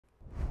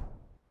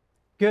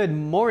Good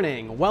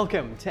morning.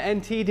 Welcome to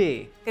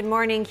NTD. Good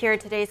morning. Here are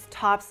today's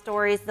top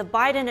stories. The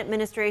Biden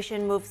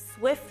administration moves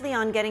swiftly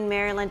on getting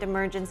Maryland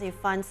emergency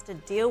funds to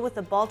deal with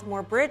the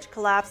Baltimore bridge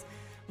collapse,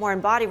 more on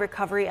body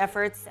recovery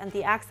efforts, and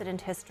the accident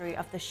history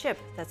of the ship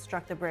that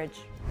struck the bridge.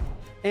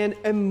 An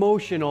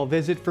emotional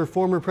visit for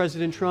former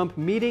President Trump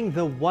meeting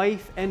the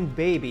wife and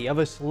baby of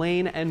a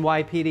slain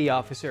NYPD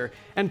officer.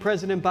 And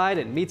President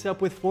Biden meets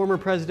up with former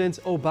Presidents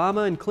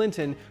Obama and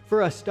Clinton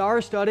for a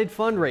star-studded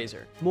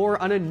fundraiser.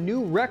 More on a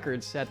new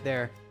record set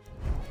there.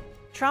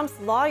 Trump's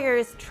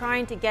lawyers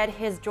trying to get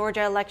his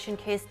Georgia election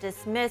case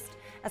dismissed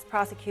as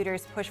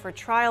prosecutors push for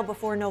trial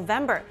before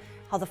November.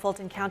 How the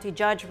Fulton County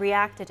judge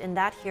reacted in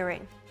that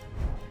hearing.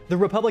 The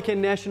Republican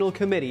National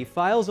Committee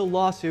files a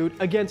lawsuit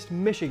against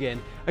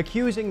Michigan,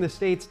 accusing the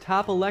state's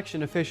top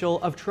election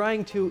official of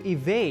trying to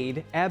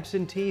evade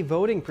absentee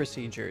voting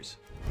procedures.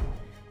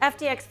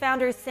 FTX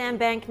founder Sam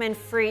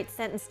Bankman-Fried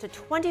sentenced to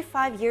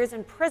 25 years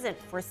in prison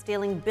for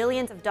stealing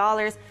billions of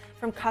dollars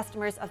from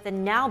customers of the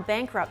now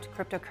bankrupt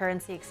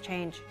cryptocurrency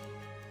exchange.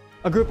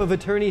 A group of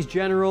attorneys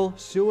general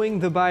suing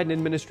the Biden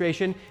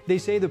administration. They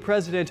say the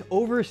president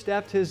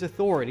overstepped his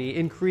authority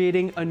in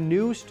creating a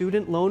new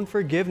student loan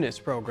forgiveness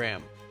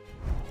program.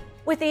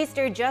 With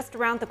Easter just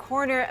around the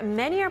corner,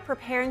 many are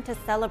preparing to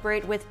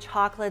celebrate with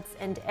chocolates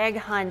and egg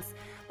hunts.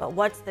 But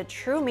what's the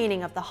true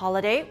meaning of the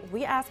holiday?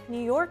 We ask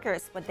New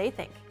Yorkers what they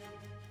think.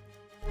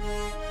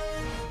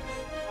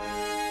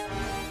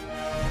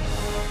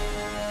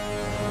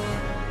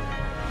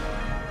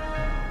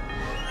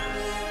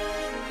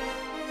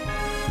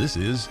 This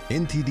is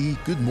NTD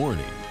Good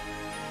Morning.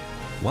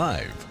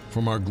 Live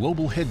from our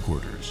global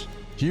headquarters,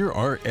 here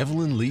are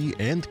Evelyn Lee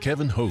and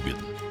Kevin Hogan.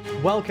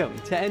 Welcome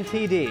to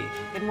NTD.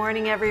 Good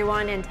morning,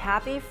 everyone, and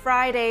happy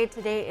Friday.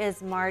 Today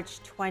is March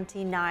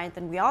 29th,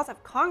 and we also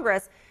have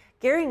Congress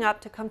gearing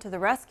up to come to the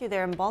rescue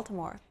there in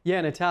Baltimore. Yeah,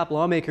 and a top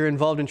lawmaker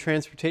involved in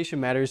transportation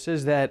matters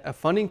says that a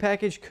funding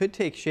package could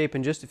take shape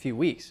in just a few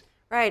weeks.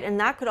 Right, and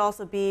that could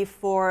also be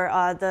for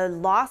the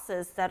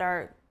losses that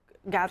are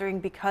gathering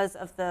because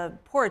of the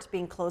port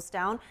being closed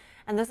down.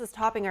 And this is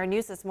topping our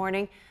news this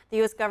morning. The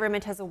U.S.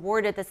 government has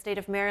awarded the state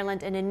of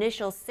Maryland an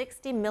initial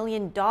 $60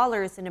 million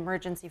in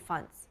emergency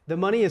funds. The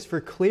money is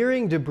for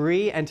clearing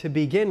debris and to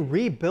begin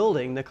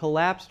rebuilding the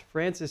collapsed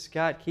Francis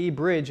Scott Key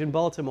Bridge in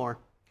Baltimore.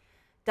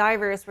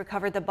 Divers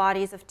recovered the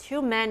bodies of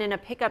two men in a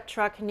pickup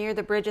truck near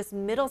the bridge's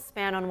middle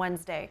span on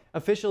Wednesday.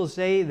 Officials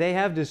say they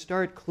have to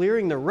start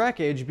clearing the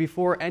wreckage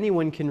before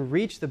anyone can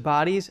reach the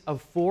bodies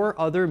of 4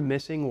 other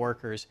missing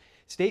workers.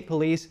 State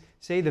police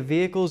say the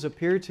vehicles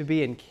appear to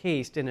be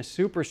encased in a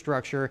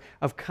superstructure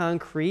of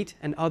concrete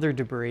and other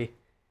debris.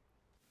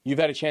 You've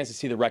had a chance to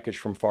see the wreckage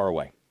from far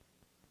away.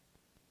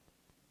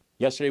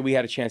 Yesterday, we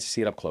had a chance to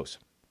see it up close.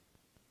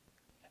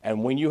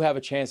 And when you have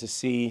a chance to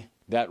see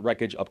that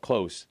wreckage up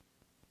close,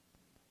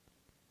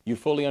 you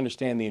fully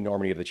understand the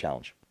enormity of the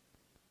challenge.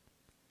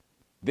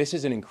 This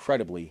is an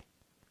incredibly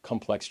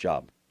complex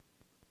job,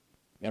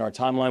 and our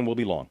timeline will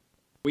be long.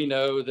 We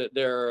know that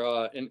there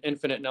are an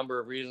infinite number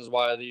of reasons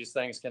why these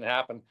things can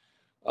happen.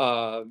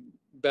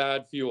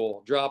 Bad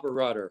fuel, drop a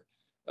rudder,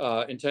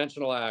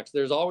 intentional acts.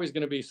 There's always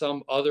going to be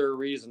some other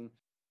reason.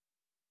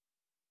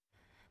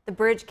 The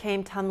bridge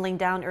came tumbling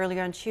down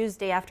earlier on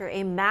Tuesday after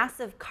a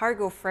massive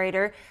cargo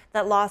freighter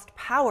that lost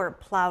power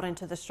plowed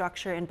into the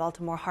structure in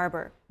Baltimore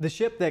Harbor. The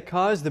ship that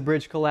caused the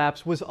bridge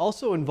collapse was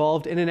also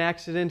involved in an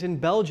accident in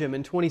Belgium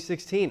in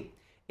 2016.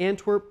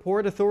 Antwerp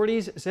port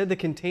authorities said the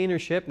container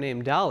ship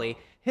named Dolly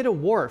hit a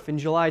wharf in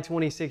July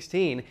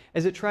 2016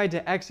 as it tried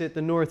to exit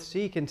the North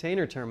Sea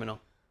container terminal.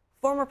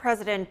 Former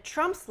President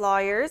Trump's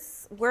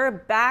lawyers were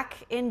back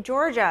in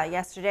Georgia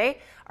yesterday,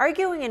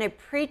 arguing in a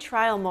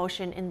pre-trial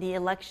motion in the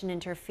election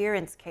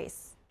interference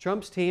case.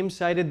 Trump's team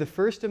cited the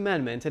First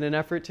Amendment in an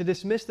effort to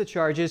dismiss the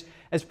charges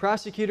as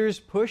prosecutors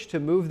push to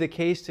move the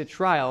case to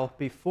trial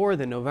before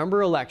the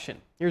November election.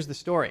 Here's the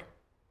story.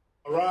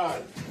 All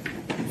right.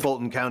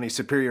 Fulton County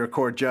Superior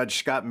Court Judge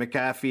Scott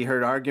McAfee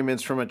heard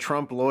arguments from a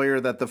Trump lawyer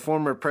that the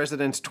former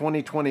president's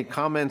 2020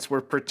 comments were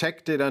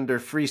protected under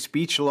free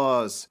speech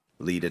laws.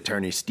 Lead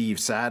attorney Steve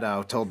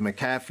Sadow told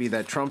McAfee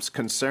that Trump's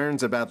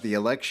concerns about the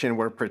election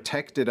were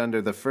protected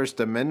under the First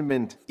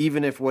Amendment,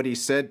 even if what he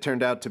said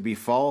turned out to be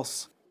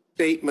false.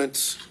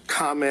 Statements,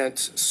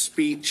 comments,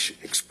 speech,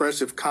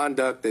 expressive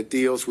conduct that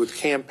deals with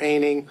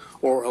campaigning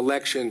or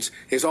elections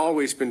has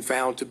always been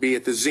found to be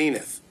at the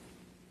zenith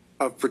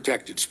of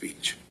protected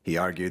speech. He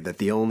argued that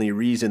the only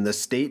reason the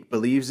state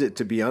believes it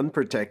to be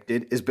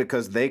unprotected is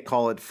because they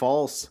call it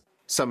false.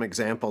 Some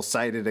examples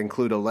cited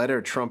include a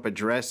letter Trump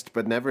addressed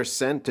but never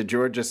sent to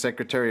Georgia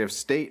Secretary of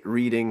State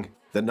reading,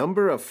 "The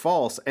number of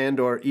false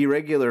and/or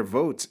irregular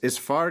votes is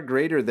far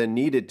greater than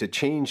needed to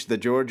change the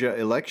Georgia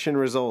election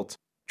result."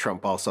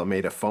 Trump also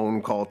made a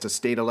phone call to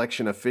state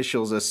election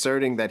officials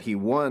asserting that he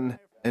won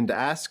and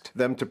asked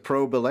them to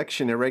probe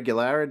election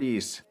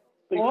irregularities.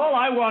 All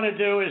I want to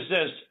do is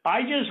this.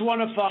 I just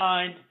want to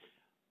find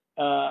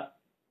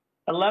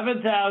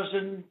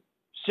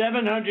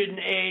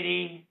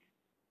 11,780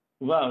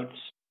 votes.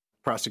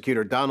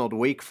 Prosecutor Donald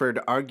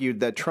Wakeford argued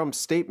that Trump's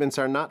statements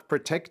are not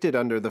protected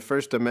under the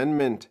First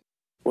Amendment.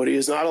 What he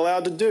is not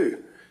allowed to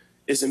do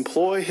is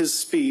employ his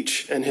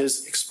speech and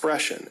his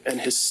expression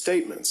and his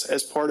statements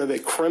as part of a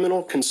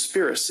criminal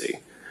conspiracy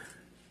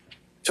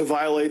to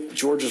violate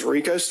Georgia's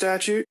RICO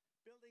statute.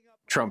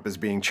 Trump is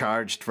being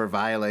charged for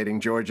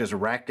violating Georgia's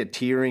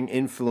Racketeering,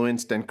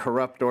 Influenced, and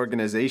Corrupt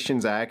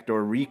Organizations Act,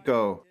 or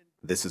RICO.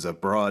 This is a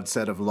broad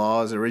set of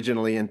laws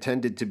originally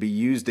intended to be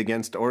used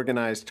against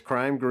organized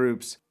crime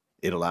groups.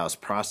 It allows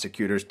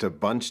prosecutors to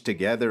bunch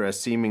together a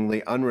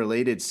seemingly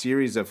unrelated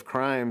series of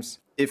crimes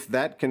if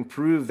that can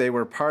prove they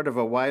were part of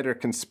a wider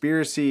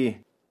conspiracy.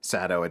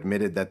 Sato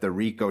admitted that the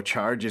RICO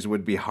charges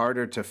would be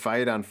harder to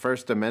fight on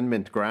First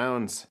Amendment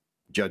grounds.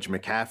 Judge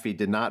McAfee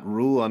did not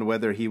rule on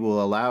whether he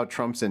will allow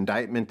Trump's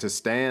indictment to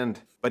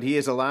stand, but he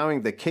is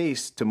allowing the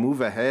case to move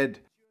ahead.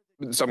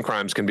 Some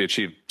crimes can be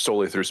achieved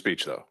solely through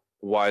speech, though.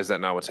 Why is that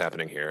not what's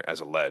happening here,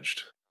 as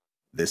alleged?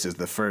 This is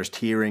the first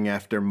hearing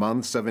after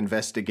months of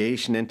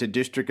investigation into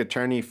District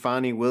Attorney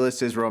Fani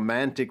Willis's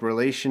romantic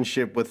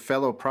relationship with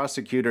fellow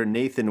prosecutor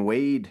Nathan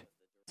Wade.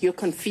 You're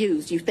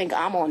confused. You think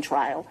I'm on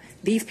trial.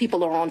 These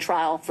people are on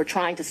trial for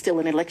trying to steal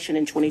an election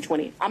in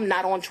 2020. I'm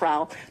not on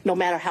trial, no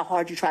matter how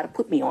hard you try to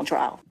put me on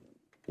trial.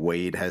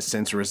 Wade has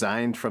since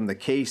resigned from the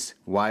case,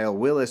 while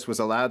Willis was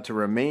allowed to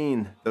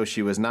remain, though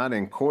she was not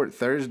in court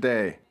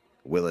Thursday.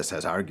 Willis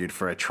has argued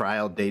for a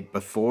trial date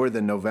before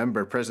the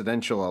November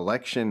presidential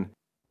election,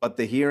 but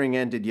the hearing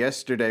ended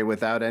yesterday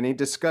without any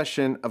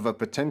discussion of a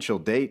potential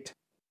date.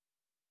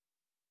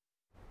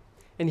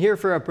 And here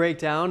for a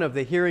breakdown of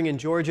the hearing in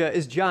Georgia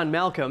is John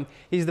Malcolm.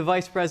 He's the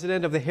vice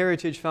president of the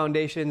Heritage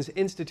Foundation's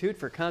Institute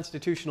for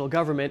Constitutional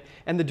Government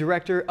and the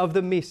director of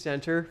the Meese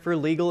Center for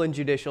Legal and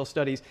Judicial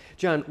Studies.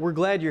 John, we're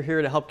glad you're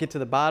here to help get to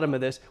the bottom of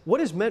this. What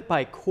is meant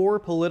by core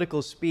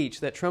political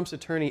speech that Trump's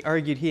attorney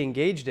argued he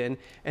engaged in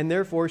and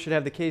therefore should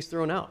have the case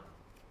thrown out?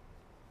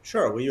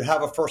 Sure. Well, you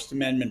have a First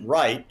Amendment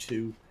right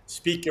to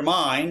speak your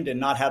mind and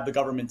not have the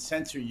government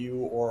censor you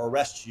or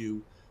arrest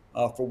you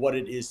for what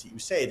it is that you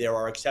say. There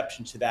are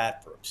exceptions to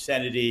that for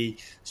obscenity,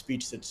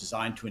 speech that's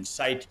designed to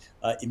incite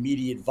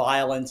immediate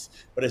violence.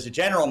 But as a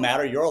general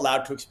matter, you're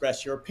allowed to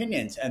express your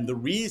opinions. And the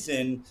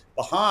reason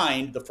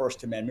behind the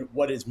First Amendment,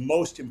 what is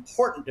most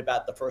important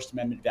about the First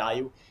Amendment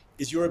value,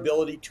 is your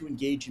ability to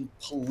engage in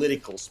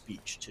political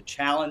speech, to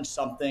challenge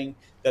something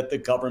that the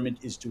government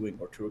is doing,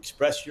 or to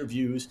express your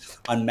views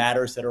on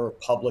matters that are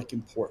of public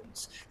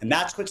importance. And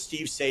that's what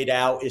Steve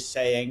Sadow is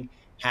saying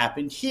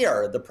happened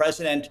here. The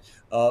president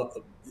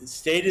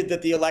stated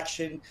that the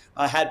election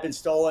had been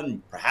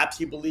stolen. Perhaps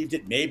he believed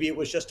it. Maybe it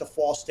was just a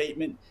false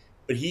statement.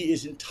 But he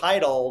is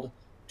entitled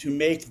to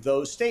make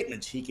those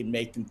statements. He can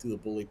make them through the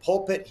bully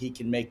pulpit. He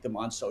can make them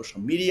on social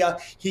media.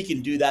 He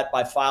can do that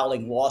by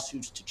filing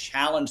lawsuits to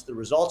challenge the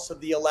results of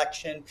the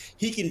election.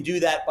 He can do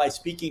that by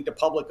speaking to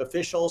public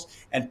officials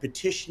and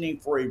petitioning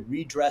for a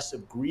redress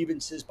of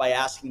grievances by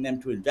asking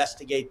them to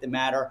investigate the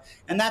matter.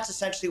 And that's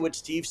essentially what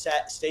Steve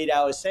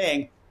Sadow is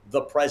saying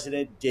the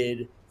president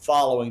did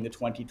following the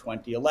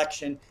 2020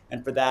 election.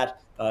 And for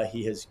that,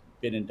 he has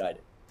been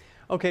indicted.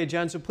 Okay,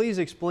 John, so please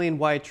explain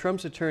why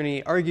Trump's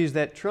attorney argues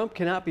that Trump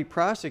cannot be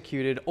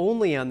prosecuted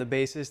only on the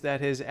basis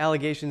that his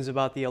allegations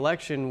about the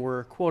election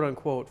were quote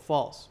unquote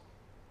false.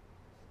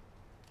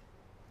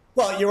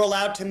 Well, you're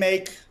allowed to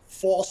make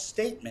false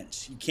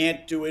statements. You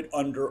can't do it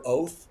under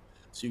oath,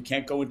 so you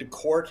can't go into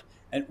court.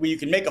 And you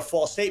can make a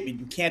false statement,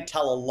 you can't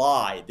tell a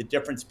lie. The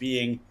difference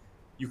being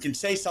you can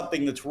say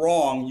something that's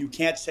wrong. You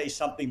can't say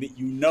something that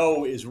you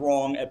know is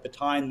wrong at the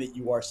time that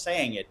you are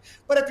saying it.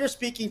 But if you're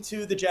speaking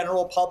to the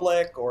general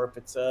public, or if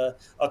it's a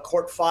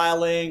court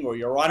filing, or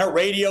you're on a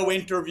radio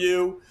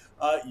interview,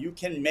 you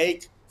can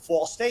make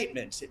false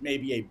statements. It may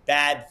be a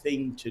bad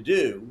thing to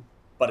do,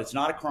 but it's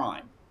not a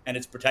crime, and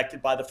it's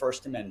protected by the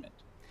First Amendment.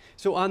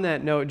 So on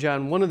that note,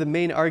 John, one of the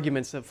main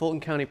arguments that Fulton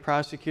County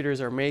prosecutors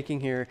are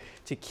making here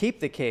to keep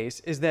the case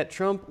is that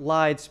Trump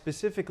lied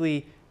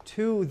specifically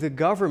to the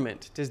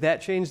government. Does that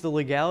change the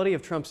legality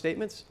of Trump's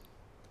statements?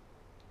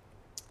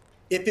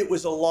 If it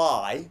was a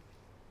lie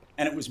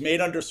and it was made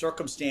under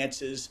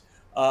circumstances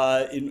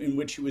in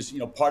which it was,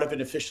 part of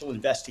an official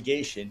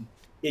investigation,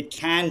 it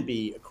can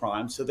be a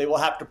crime. So they will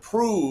have to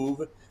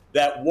prove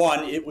that,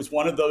 one, it was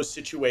one of those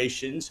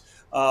situations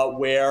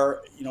where,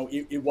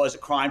 it was a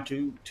crime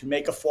to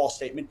make a false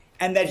statement,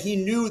 and that he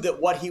knew that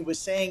what he was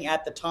saying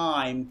at the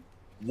time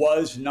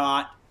was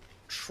not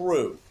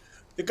true.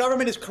 The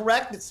government is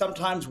correct that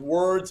sometimes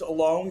words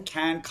alone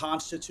can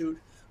constitute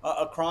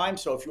a crime.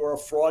 So if you're a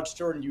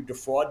fraudster and you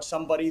defraud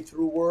somebody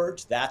through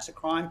words, that's a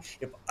crime.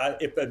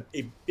 If a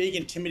big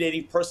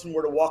intimidating person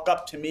were to walk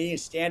up to me and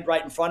stand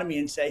right in front of me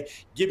and say,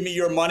 "Give me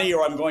your money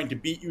or I'm going to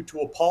beat you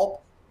to a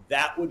pulp,"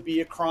 that would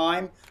be a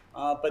crime.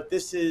 But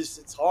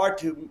it's hard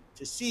to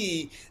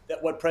see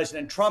that what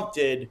President Trump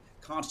did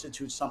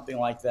constitutes something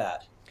like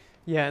that.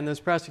 Yeah, and those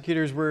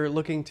prosecutors were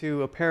looking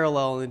to a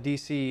parallel in the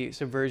D.C.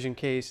 subversion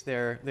case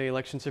there, the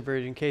election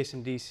subversion case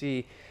in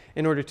D.C.,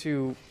 in order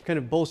to kind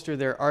of bolster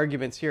their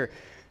arguments here.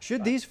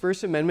 Should these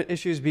First Amendment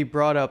issues be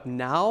brought up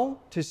now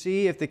to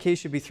see if the case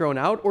should be thrown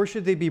out, or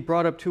should they be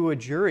brought up to a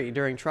jury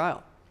during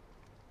trial?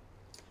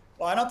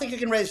 Well, I don't think you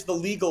can raise the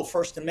legal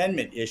First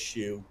Amendment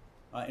issue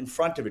in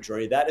front of a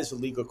jury. That is a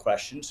legal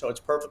question, so it's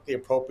perfectly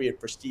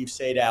appropriate for Steve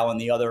Sadow and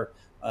the other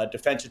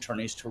defense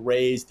attorneys to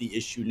raise the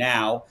issue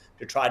now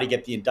to try to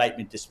get the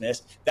indictment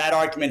dismissed. That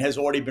argument has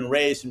already been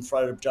raised in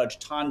front of Judge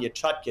Tanya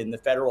Chutkin, the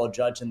federal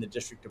judge in the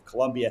District of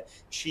Columbia.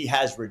 She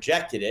has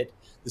rejected it.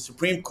 The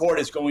Supreme Court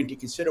is going to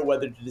consider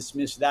whether to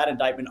dismiss that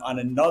indictment on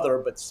another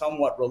but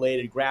somewhat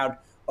related ground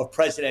of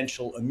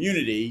presidential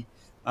immunity,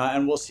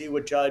 and we'll see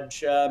what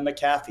Judge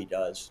McAfee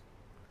does.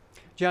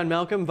 John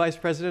Malcolm, Vice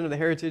President of the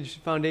Heritage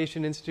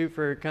Foundation Institute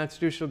for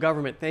Constitutional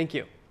Government, thank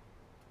you.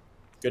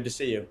 Good to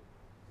see you.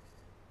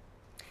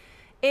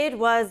 It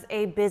was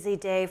a busy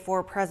day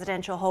for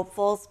presidential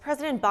hopefuls.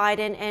 President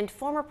Biden and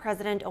former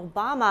President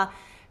Obama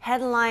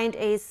headlined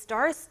a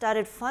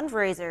star-studded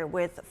fundraiser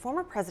with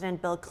former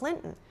President Bill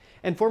Clinton.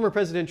 And former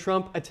President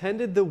Trump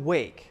attended the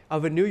wake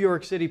of a New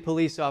York City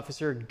police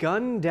officer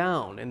gunned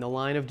down in the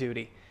line of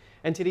duty.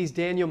 NTD's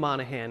Daniel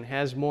Monahan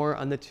has more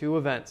on the two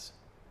events.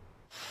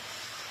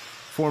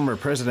 Former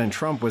President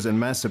Trump was in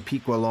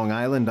Massapequa, Long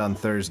Island on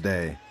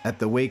Thursday at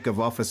the wake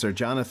of Officer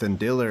Jonathan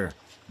Diller.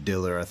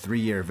 Diller, a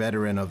 3-year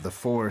veteran of the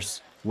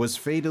force, was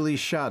fatally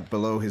shot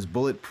below his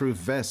bulletproof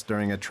vest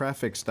during a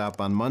traffic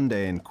stop on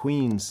Monday in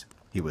Queens.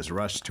 He was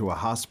rushed to a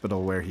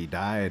hospital where he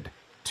died.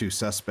 2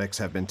 suspects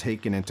have been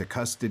taken into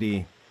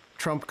custody.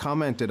 Trump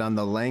commented on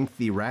the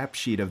lengthy rap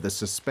sheet of the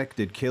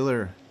suspected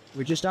killer.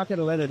 We're just not going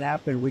to let it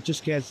happen. We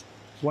just get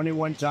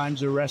 21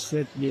 times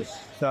arrested,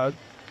 thug.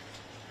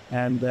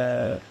 And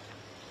the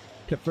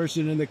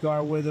person in the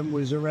car with him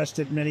was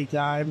arrested many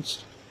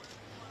times.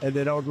 And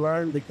they don't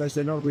learn because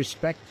they don't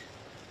respect.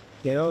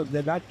 They're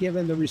not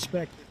given the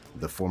respect.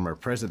 The former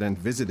president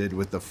visited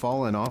with the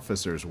fallen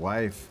officer's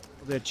wife.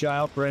 Their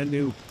child, brand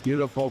new,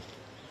 beautiful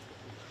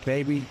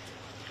baby.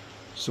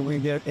 So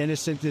they're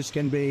innocent as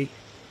can be,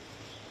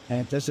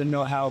 and doesn't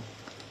know how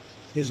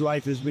his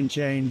life has been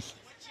changed.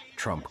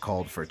 Trump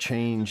called for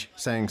change,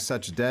 saying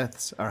such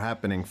deaths are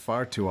happening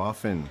far too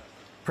often.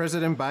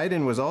 President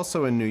Biden was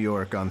also in New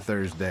York on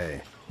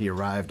Thursday. He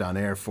arrived on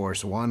Air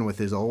Force One with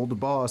his old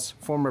boss,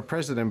 former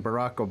President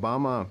Barack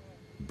Obama.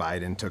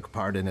 Biden took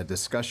part in a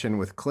discussion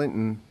with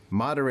Clinton,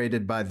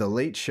 moderated by The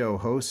Late Show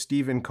host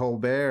Stephen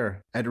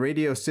Colbert, at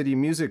Radio City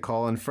Music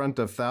Hall in front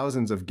of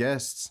thousands of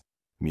guests.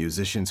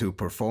 Musicians who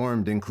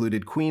performed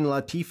included Queen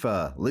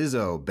Latifah,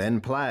 Lizzo, Ben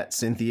Platt,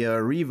 Cynthia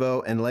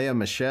Erivo, and Lea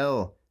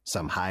Michele.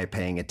 Some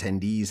high-paying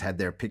attendees had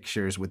their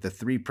pictures with the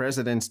 3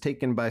 presidents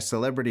taken by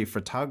celebrity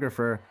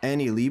photographer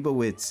Annie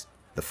Leibovitz.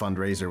 The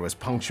fundraiser was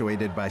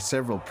punctuated by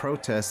several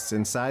protests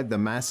inside the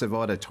massive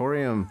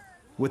auditorium,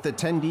 with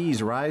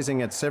attendees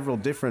rising at several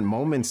different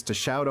moments to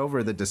shout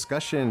over the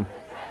discussion.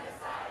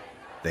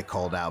 They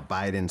called out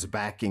Biden's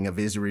backing of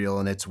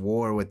Israel in its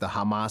war with the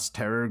Hamas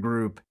terror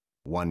group.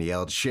 One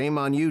yelled, "Shame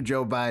on you,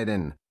 Joe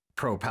Biden."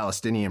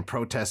 Pro-Palestinian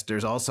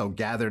protesters also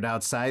gathered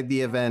outside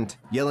the event,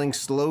 yelling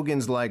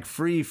slogans like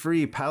 "Free,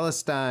 Free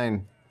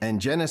Palestine"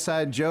 and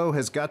 "Genocide Joe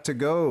has got to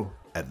go."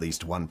 At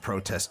least one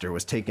protester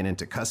was taken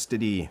into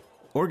custody.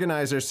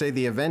 Organizers say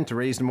the event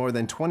raised more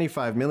than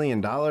 $25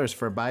 million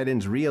for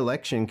Biden's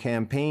re-election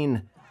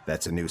campaign.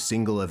 That's a new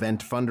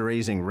single-event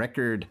fundraising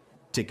record.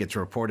 Tickets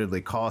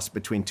reportedly cost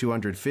between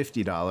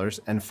 $250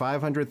 and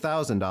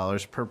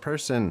 $500,000 per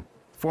person.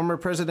 Former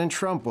President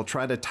Trump will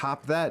try to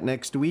top that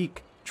next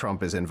week.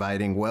 Trump is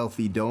inviting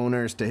wealthy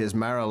donors to his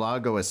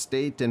Mar-a-Lago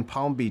estate in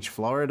Palm Beach,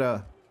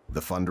 Florida.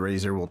 The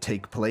fundraiser will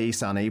take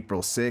place on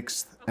April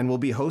 6th and will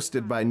be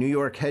hosted by New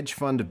York hedge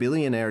fund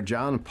billionaire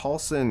John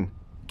Paulson.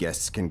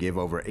 Guests can give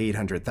over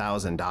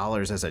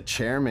 $800,000 as a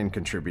chairman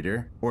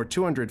contributor or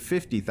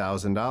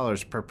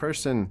 $250,000 per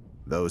person.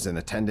 Those in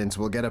attendance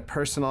will get a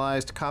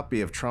personalized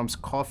copy of Trump's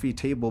coffee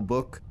table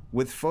book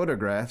with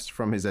photographs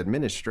from his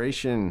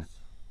administration.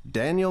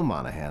 Daniel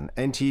Monahan,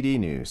 NTD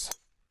News.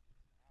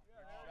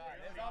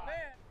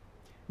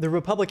 The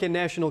Republican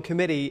National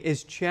Committee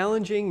is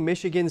challenging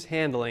Michigan's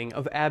handling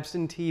of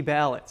absentee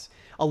ballots.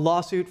 A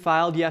lawsuit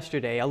filed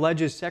yesterday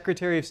alleges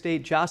Secretary of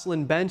State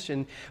Jocelyn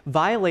Benson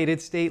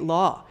violated state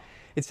law.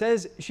 It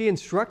says she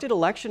instructed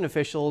election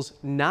officials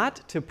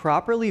not to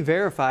properly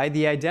verify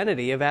the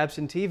identity of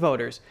absentee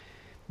voters.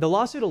 The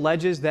lawsuit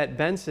alleges that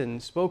Benson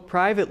spoke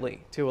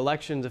privately to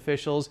elections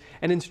officials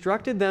and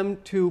instructed them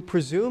to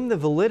presume the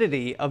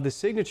validity of the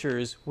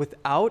signatures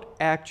without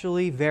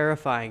actually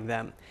verifying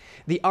them.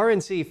 The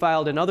RNC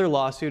filed another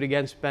lawsuit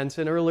against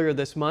Benson earlier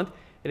this month.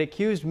 It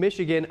accused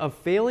Michigan of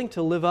failing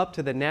to live up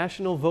to the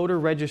National Voter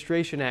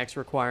Registration Act's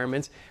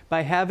requirements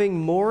by having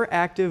more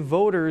active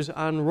voters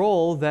on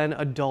roll than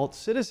adult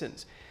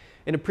citizens.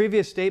 In a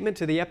previous statement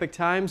to the Epoch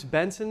Times,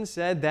 Benson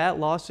said that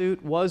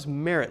lawsuit was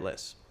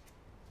meritless.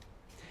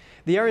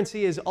 The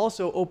RNC is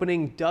also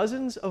opening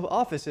dozens of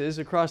offices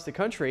across the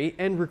country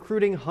and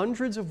recruiting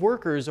hundreds of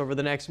workers over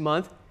the next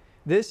month.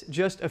 This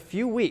just a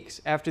few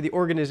weeks after the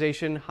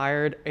organization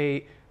fired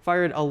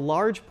a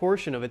large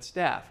portion of its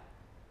staff.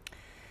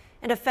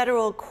 And a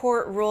federal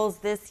court rules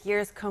this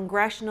year's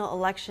congressional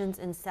elections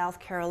in South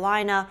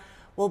Carolina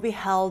will be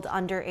held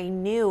under a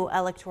new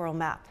electoral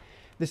map.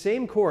 The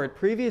same court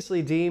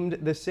previously deemed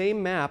the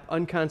same map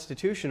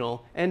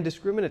unconstitutional and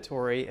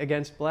discriminatory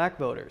against black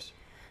voters.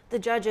 The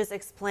judges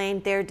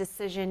explained their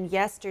decision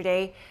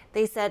yesterday.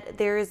 They said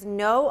there is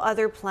no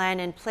other plan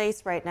in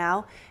place right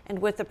now, and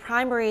with the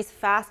primaries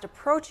fast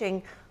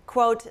approaching,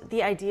 quote,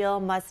 the ideal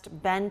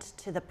must bend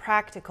to the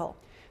practical.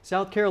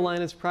 South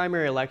Carolina's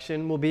primary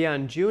election will be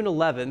on June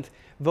 11th.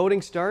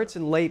 Voting starts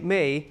in late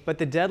May, but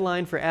the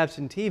deadline for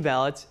absentee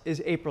ballots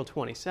is April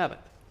 27th.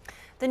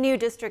 The new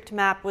district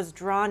map was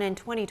drawn in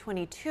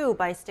 2022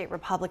 by state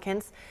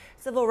Republicans.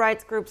 Civil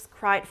rights groups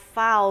cried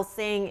foul,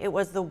 saying it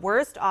was the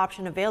worst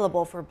option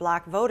available for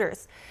black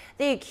voters.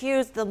 They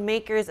accused the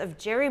makers of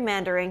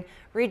gerrymandering,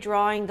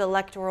 redrawing the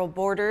electoral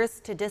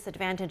borders to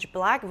disadvantage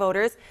black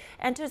voters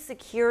and to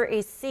secure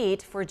a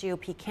seat for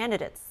GOP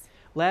candidates.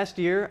 Last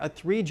year, a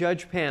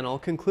 3-judge panel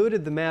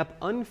concluded the map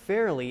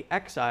unfairly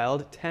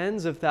exiled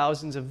tens of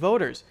thousands of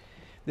voters.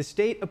 The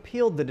state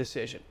appealed the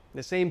decision.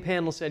 The same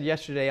panel said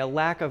yesterday a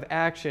lack of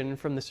action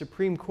from the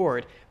Supreme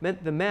Court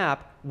meant the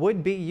map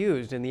would be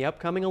used in the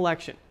upcoming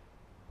election.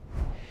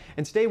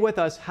 And stay with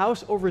us.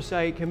 House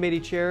Oversight Committee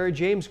Chair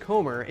James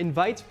Comer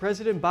invites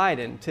President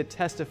Biden to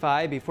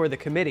testify before the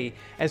committee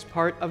as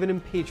part of an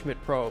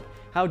impeachment probe.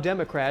 How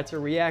Democrats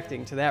are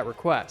reacting to that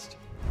request.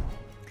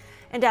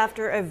 And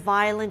after a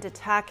violent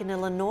attack in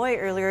Illinois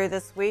earlier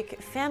this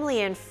week,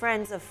 family and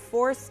friends of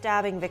 4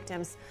 stabbing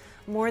victims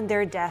mourned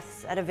their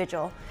deaths at a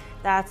vigil.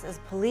 That's as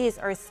police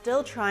are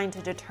still trying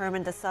to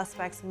determine the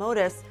suspect's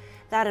motives.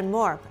 That and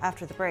more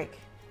after the break.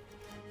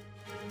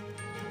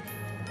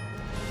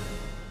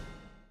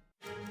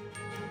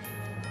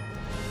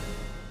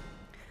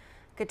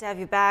 Good to have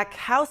you back.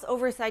 House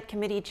Oversight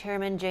Committee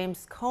Chairman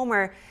James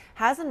Comer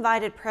has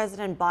invited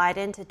President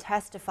Biden to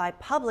testify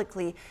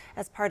publicly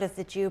as part of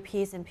the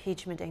GOP's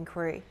impeachment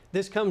inquiry.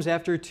 This comes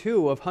after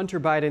 2 of Hunter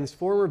Biden's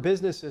former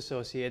business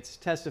associates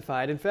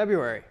testified in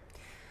February.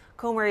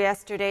 Comer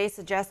yesterday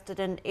suggested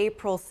an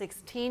April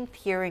 16th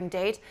hearing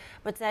date,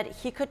 but said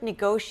he could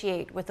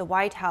negotiate with the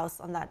White House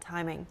on that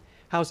timing.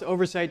 House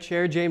Oversight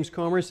Chair James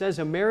Comer says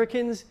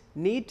Americans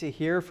need to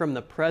hear from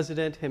the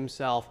president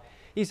himself.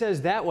 He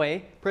says that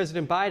way,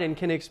 President Biden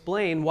can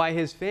explain why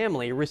his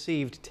family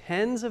received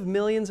tens of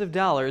millions of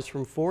dollars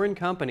from foreign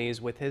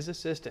companies with his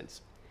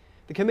assistance.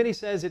 The committee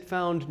says it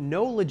found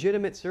no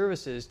legitimate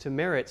services to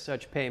merit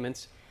such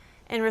payments.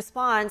 In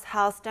response,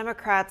 House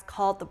Democrats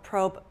called the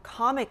probe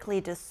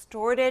comically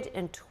distorted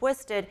and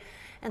twisted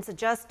and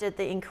suggested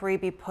the inquiry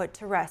be put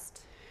to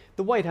rest.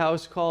 The White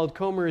House called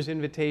Comer's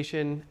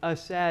invitation a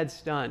sad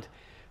stunt.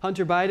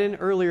 Hunter Biden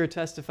earlier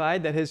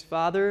testified that his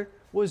father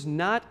was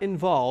not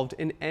involved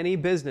in any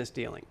business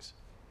dealings.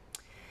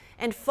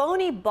 And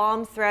phony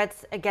bomb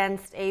threats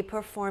against a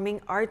performing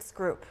arts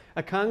group.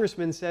 A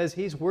congressman says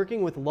he's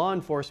working with law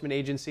enforcement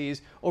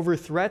agencies over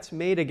threats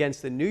made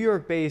against the New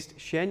York-based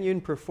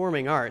Shen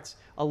Performing Arts,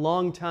 a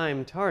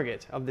longtime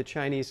target of the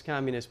Chinese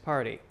Communist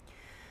Party.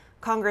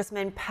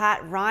 Congressman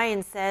Pat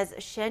Ryan says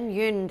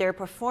Shen, their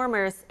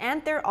performers,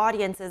 and their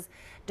audiences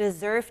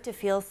deserve to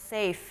feel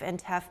safe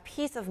and have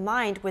peace of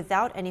mind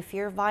without any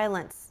fear of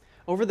violence.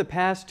 Over the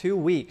past 2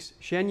 weeks,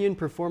 Shen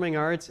Performing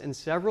Arts and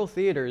several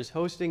theaters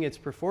hosting its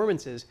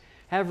performances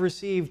have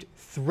received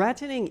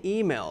threatening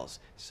emails,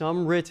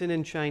 some written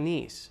in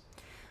Chinese.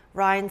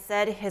 Ryan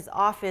said his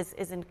office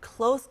is in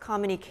close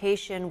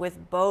communication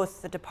with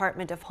both the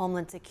Department of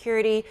Homeland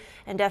Security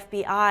and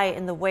FBI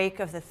in the wake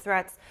of the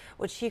threats,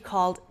 which he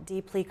called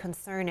deeply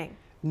concerning.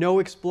 No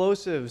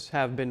explosives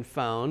have been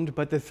found,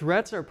 but the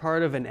threats are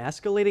part of an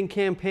escalating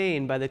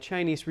campaign by the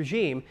Chinese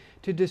regime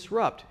to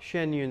disrupt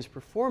Shen Yun's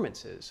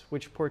performances,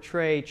 which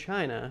portray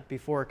China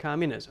before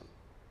communism.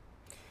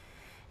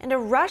 And a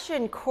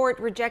Russian court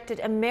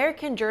rejected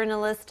American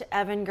journalist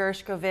Evan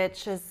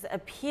Gershkovich's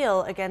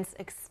appeal against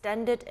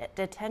extended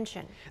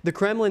detention. The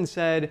Kremlin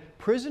said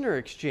prisoner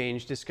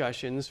exchange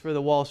discussions for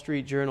the Wall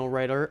Street Journal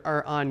writer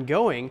are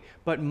ongoing,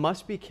 but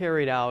must be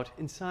carried out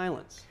in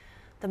silence.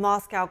 The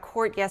Moscow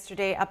court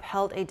yesterday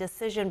upheld a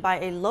decision by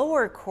a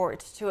lower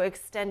court to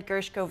extend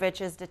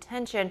Gershkovich's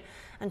detention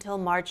until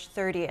March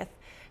 30th.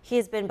 He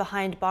has been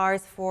behind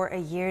bars for a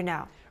year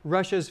now.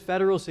 Russia's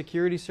Federal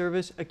Security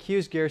Service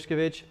accused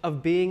Gershkovich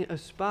of being a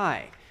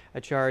spy, a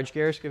charge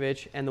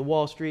Gershkovich and the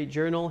Wall Street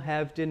Journal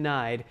have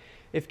denied.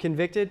 If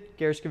convicted,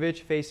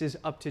 Gershkovich faces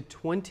up to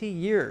 20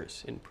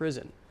 years in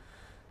prison.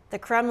 The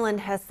Kremlin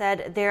has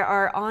said there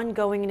are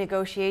ongoing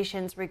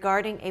negotiations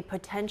regarding a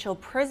potential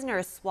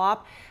prisoner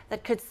swap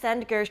that could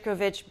send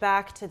Gershkovich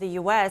back to the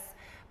U.S.,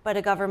 but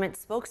a government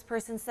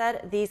spokesperson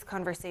said these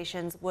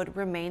conversations would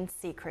remain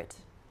secret.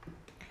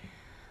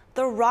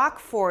 The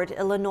Rockford,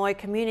 Illinois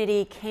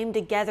community came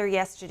together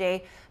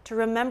yesterday to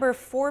remember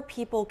 4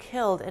 people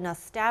killed in a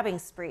stabbing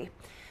spree.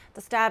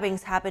 The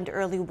stabbings happened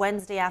early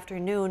Wednesday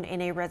afternoon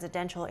in a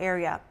residential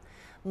area.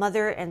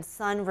 Mother and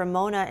son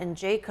Ramona and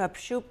Jacob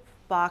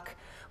Schupbach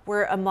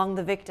were among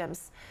the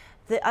victims.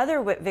 The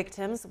other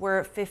victims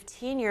were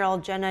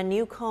 15-year-old Jenna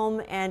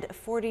Newcomb and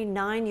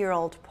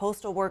 49-year-old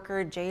postal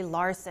worker Jay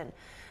Larson.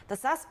 The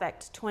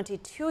suspect,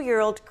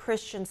 22-year-old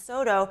Christian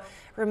Soto,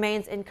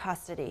 remains in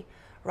custody.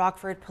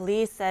 Rockford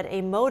police said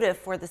a motive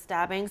for the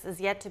stabbings is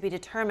yet to be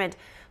determined.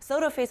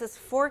 Soto faces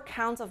 4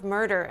 counts of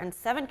murder and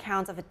 7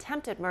 counts of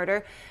attempted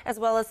murder, as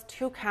well as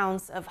 2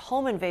 counts of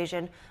home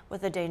invasion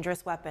with a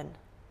dangerous weapon.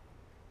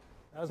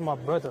 That was my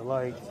brother.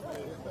 Like,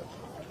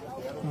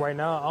 right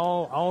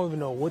now, I don't even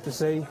know what to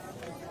say.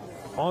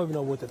 I don't even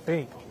know what to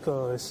think,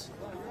 because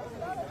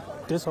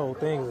this whole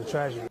thing is a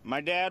tragedy.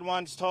 My dad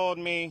once told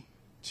me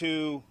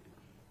to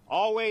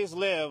always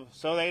live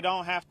so they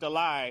don't have to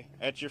lie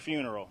at your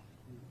funeral.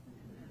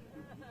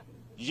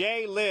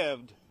 Jay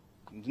lived.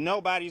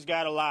 Nobody's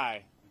got to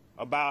lie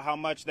about how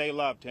much they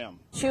loved him.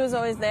 She was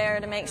always there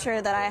to make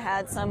sure that I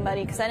had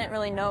somebody, because I didn't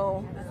really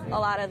know a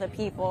lot of the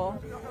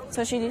people.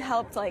 So she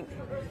helped, like,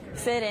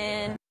 fit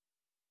in.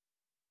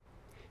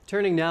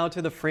 Turning now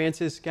to the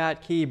Francis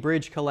Scott Key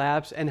Bridge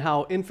collapse and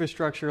how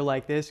infrastructure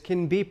like this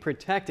can be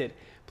protected.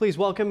 Please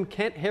welcome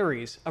Kent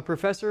Harries, a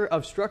professor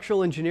of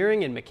structural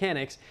engineering and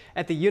mechanics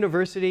at the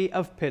University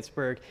of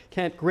Pittsburgh.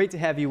 Kent, great to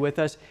have you with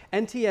us.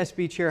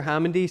 NTSB Chair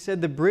Homendy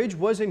said the bridge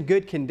was in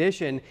good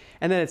condition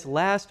and that its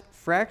last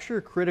fracture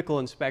critical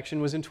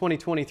inspection was in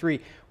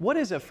 2023. What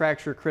is a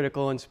fracture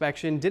critical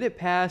inspection? Did it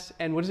pass,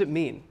 and what does it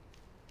mean?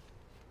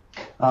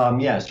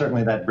 Yeah,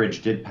 certainly that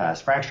bridge did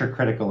pass. Fracture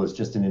critical is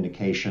just an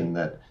indication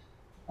that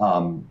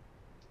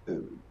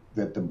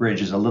that the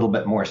bridge is a little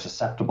bit more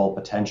susceptible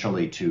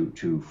potentially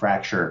to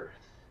fracture,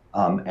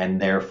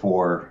 and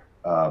therefore,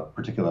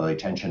 particularly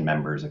tension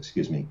members,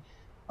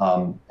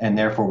 and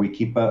therefore we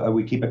keep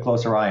a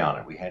closer eye on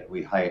it.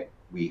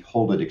 We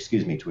hold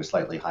it, to a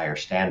slightly higher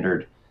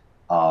standard,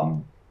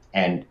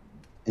 and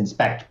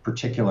inspect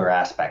particular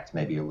aspects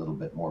maybe a little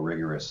bit more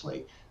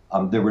rigorously.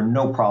 There were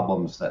no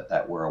problems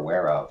that we're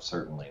aware of,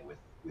 certainly with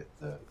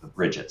the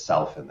bridge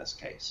itself in this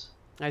case.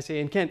 I see.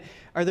 And Kent,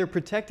 are there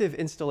protective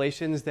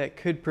installations that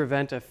could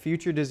prevent a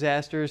future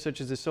disaster,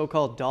 such as the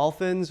so-called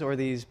dolphins or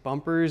these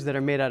bumpers that are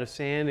made out of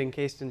sand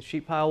encased in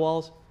sheet pile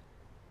walls?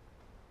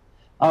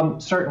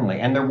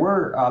 Certainly, and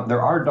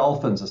there are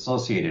dolphins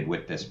associated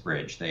with this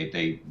bridge.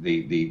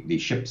 The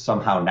ship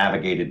somehow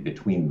navigated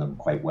between them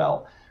quite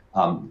well.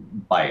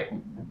 They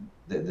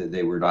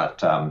were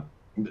not.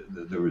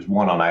 There was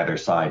one on either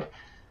side.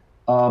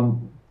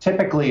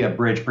 Typically, a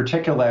bridge,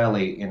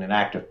 particularly in an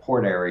active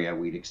port area,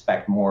 we'd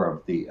expect more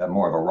of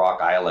a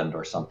rock island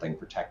or something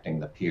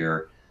protecting the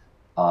pier.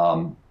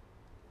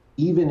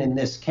 Even in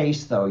this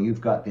case, though,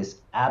 you've got this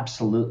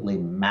absolutely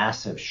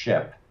massive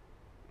ship.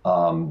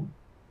 The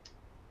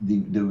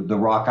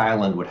rock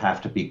island would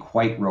have to be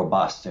quite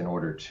robust in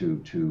order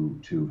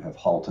to have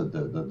halted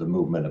the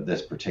movement of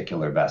this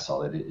particular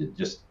vessel. It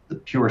just the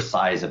pure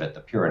size of it,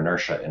 the pure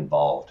inertia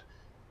involved.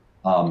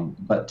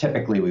 But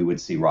typically we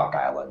would see rock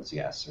islands,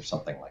 yes, or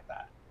something like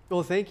that.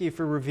 Well, thank you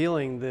for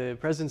revealing the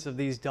presence of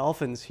these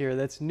dolphins here.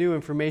 That's new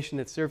information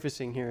that's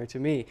surfacing here to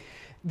me.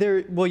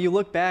 Well, you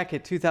look back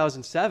at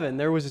 2007,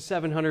 there was a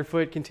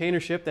 700-foot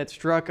container ship that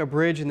struck a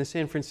bridge in the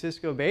San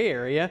Francisco Bay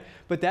Area,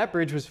 but that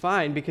bridge was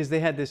fine because they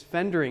had this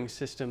fendering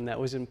system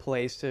that was in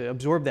place to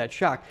absorb that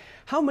shock.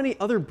 How many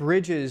other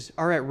bridges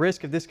are at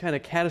risk of this kind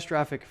of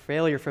catastrophic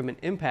failure from an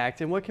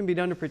impact, and what can be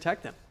done to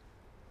protect them?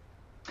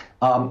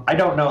 I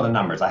don't know the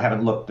numbers. I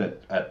haven't looked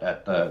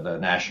at the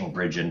National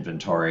Bridge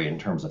Inventory in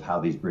terms of how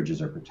these bridges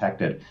are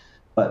protected.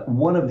 But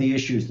one of the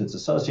issues that's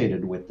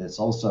associated with this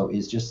also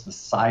is just the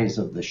size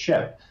of the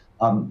ship.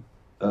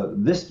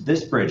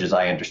 This bridge, as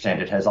I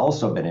understand it, has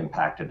also been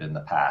impacted in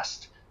the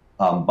past,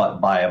 but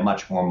by a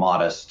much more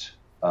modest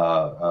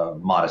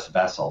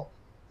vessel,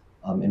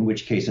 in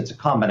which case it's a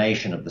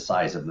combination of the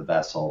size of the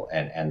vessel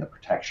and the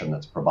protection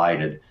that's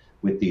provided.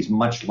 With these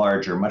much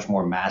larger, much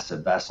more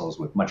massive vessels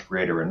with much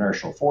greater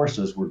inertial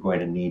forces, we're going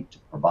to need to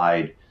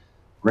provide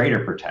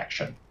greater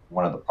protection.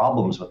 One of the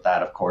problems with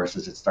that, of course,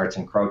 is it starts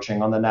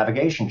encroaching on the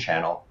navigation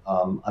channel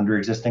under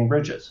existing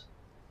bridges.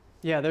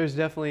 Yeah, there's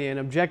definitely an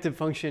objective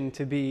function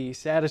to be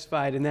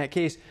satisfied in that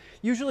case.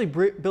 Usually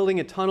building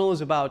a tunnel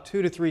is about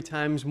 2 to 3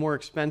 times more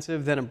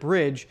expensive than a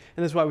bridge,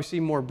 and that's why we see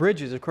more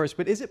bridges, of course.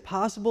 But is it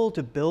possible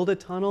to build a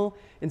tunnel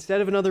instead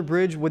of another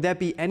bridge? Would that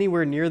be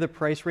anywhere near the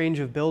price range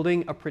of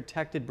building a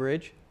protected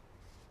bridge?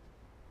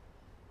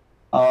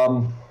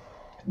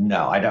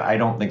 No, I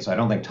don't think so. I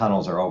don't think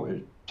tunnels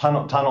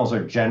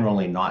are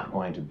generally not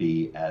going to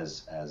be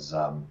as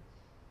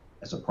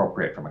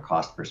appropriate from a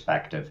cost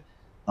perspective.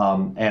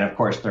 And of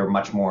course, they're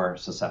much more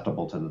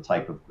susceptible to the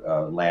type of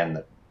land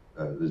that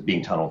is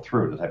being tunneled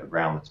through, the type of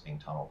ground that's being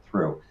tunneled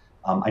through.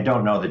 I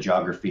don't know the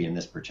geography in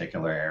this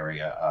particular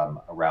area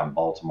around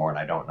Baltimore, and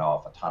I don't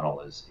know if a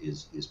tunnel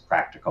is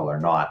practical or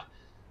not.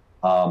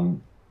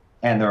 And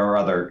there are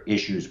other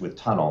issues with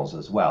tunnels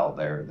as well,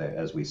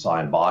 as we saw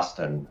in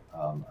Boston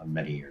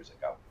many years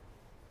ago.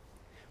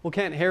 Well,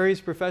 Kent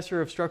Harries,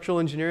 professor of structural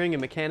engineering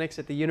and mechanics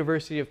at the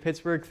University of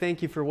Pittsburgh,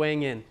 thank you for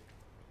weighing in.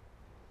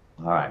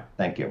 All right,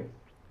 thank you.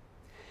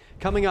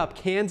 Coming up,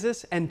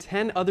 Kansas and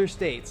 10 other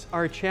states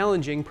are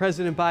challenging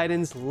President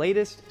Biden's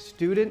latest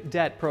student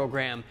debt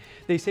program.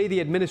 They say the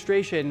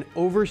administration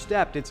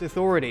overstepped its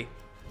authority.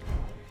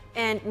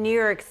 And New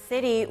York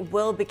City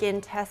will begin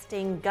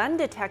testing gun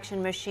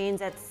detection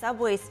machines at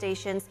subway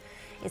stations.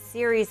 A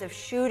series of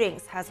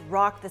shootings has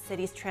rocked the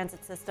city's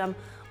transit system.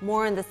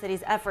 More on the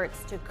city's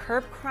efforts to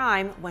curb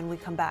crime when we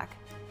come back.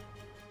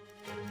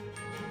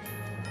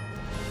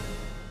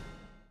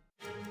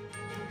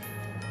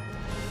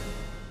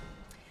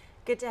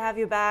 Good to have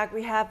you back.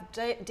 We have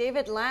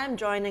David Lam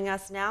joining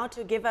us now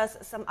to give us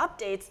some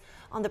updates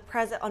on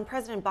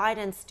President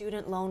Biden's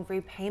student loan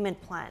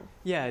repayment plan.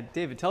 Yeah,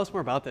 David, tell us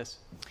more about this.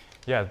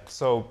 Yeah,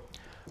 so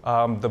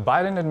the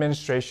Biden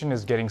administration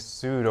is getting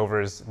sued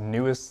over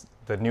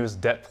the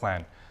newest debt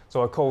plan.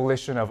 So a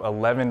coalition of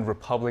 11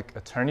 Republican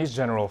attorneys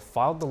general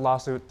filed the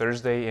lawsuit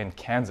Thursday in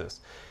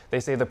Kansas. They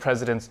say the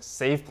president's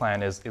SAVE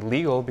plan is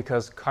illegal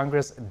because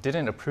Congress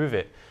didn't approve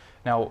it.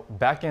 Now,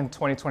 back in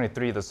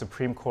 2023, the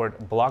Supreme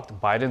Court blocked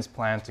Biden's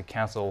plan to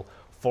cancel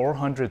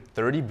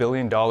 $430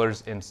 billion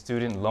in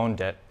student loan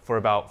debt for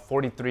about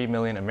 43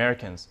 million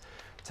Americans.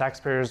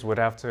 Taxpayers would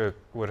have to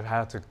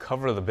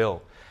cover the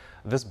bill.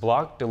 This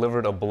block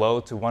delivered a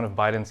blow to one of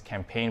Biden's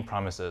campaign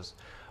promises.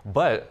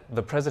 But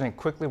the president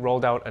quickly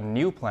rolled out a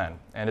new plan,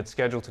 and it's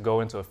scheduled to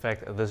go into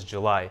effect this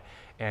July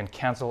and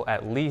cancel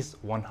at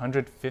least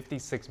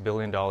 $156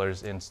 billion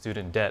in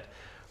student debt,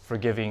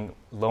 forgiving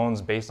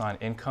loans based on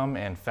income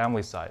and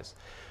family size.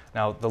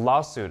 Now, the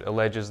lawsuit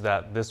alleges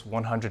that this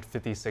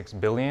 $156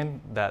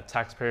 billion that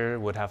taxpayer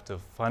would have to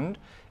fund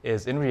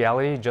is in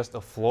reality just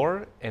a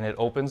floor, and it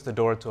opens the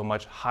door to a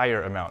much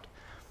higher amount.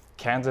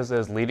 Kansas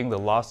is leading the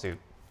lawsuit,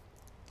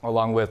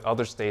 along with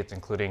other states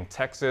including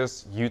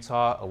Texas,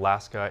 Utah,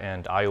 Alaska,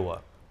 and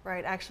Iowa.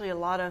 Right, actually a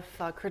lot of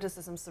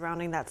criticism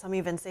surrounding that. Some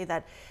even say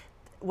that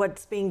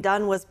what's being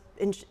done was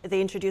they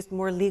introduced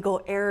more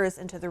legal errors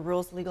into the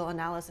rules, legal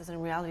analysis, and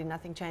in reality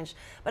nothing changed.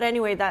 But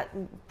anyway, that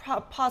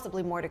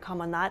possibly more to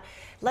come on that.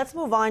 Let's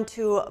move on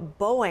to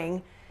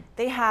Boeing.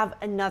 They have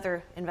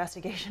another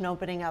investigation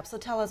opening up, so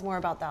tell us more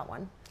about that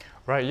one.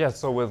 Right, yeah,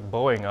 so with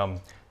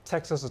Boeing,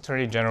 Texas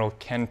Attorney General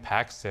Ken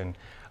Paxton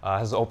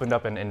has opened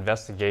up an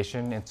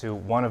investigation into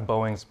one of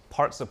Boeing's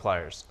part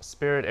suppliers,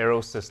 Spirit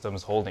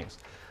AeroSystems Holdings.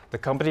 The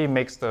company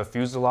makes the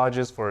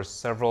fuselages for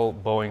several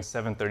Boeing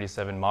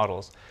 737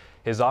 models.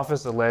 His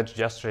office alleged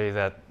yesterday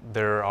that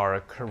there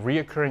are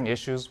reoccurring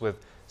issues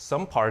with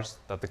some parts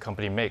that the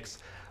company makes,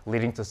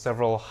 leading to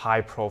several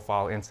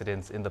high-profile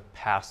incidents in the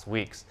past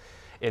weeks.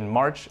 In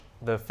March,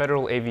 the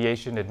Federal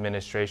Aviation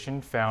Administration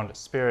found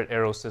Spirit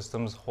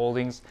AeroSystems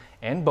Holdings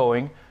and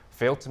Boeing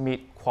failed to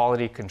meet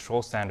quality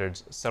control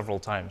standards several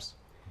times.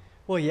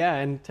 Well, yeah,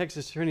 and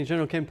Texas Attorney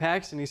General Ken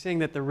Paxton, he's saying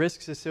that the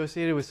risks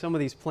associated with some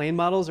of these plane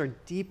models are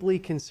deeply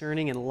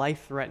concerning and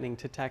life-threatening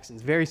to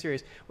Texans. Very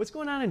serious. What's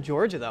going on in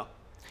Georgia, though?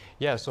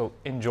 Yeah, so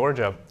in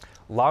Georgia,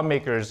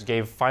 lawmakers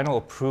gave final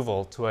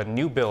approval to a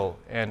new bill,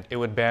 and it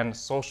would ban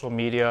social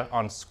media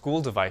on school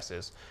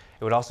devices.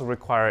 It would also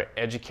require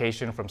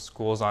education from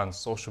schools on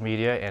social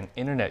media and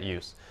internet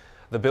use.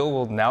 The bill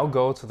will now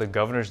go to the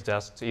governor's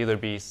desk to either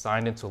be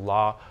signed into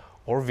law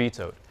or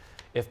vetoed.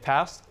 If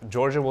passed,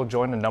 Georgia will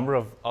join a number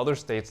of other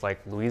states like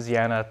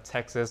Louisiana,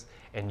 Texas,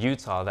 and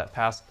Utah that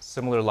passed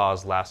similar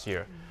laws last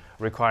year,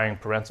 requiring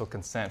parental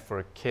consent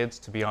for kids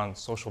to be on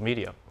social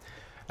media.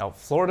 Now,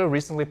 Florida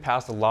recently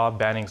passed a law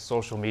banning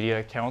social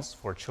media accounts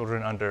for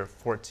children under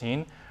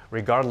 14,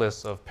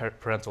 regardless of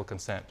parental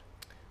consent.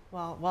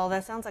 Well,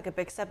 that sounds like a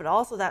big step, but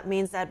also that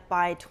means that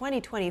by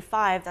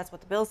 2025, that's what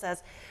the bill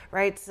says,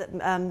 right?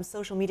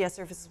 Social media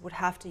services would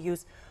have to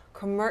use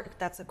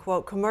that's a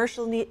quote,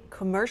 commercially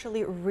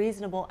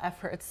reasonable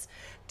efforts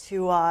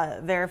to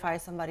verify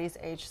somebody's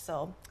age.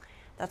 So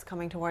that's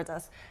coming towards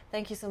us.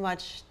 Thank you so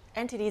much.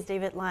 NTD's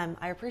David Lam.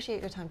 I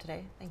appreciate your time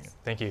today. Thanks.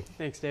 Thank you.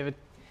 Thanks, David.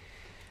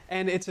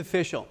 And it's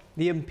official.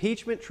 The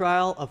impeachment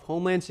trial of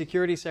Homeland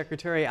Security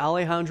Secretary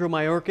Alejandro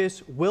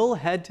Mayorkas will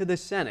head to the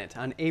Senate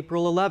on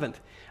April 11th.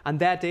 On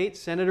that date,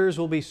 senators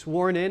will be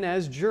sworn in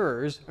as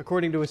jurors,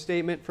 according to a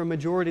statement from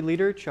Majority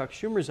Leader Chuck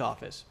Schumer's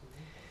office.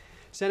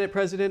 Senate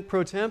President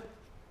Pro Temp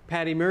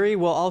Patty Murray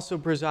will also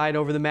preside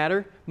over the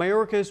matter.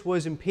 Mayorkas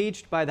was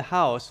impeached by the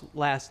House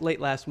late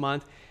last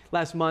month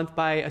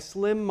by a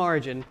slim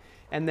margin,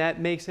 and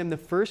that makes him the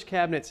first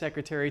cabinet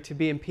secretary to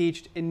be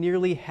impeached in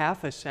nearly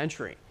half a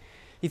century.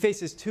 He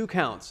faces 2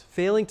 counts,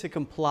 failing to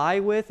comply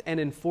with and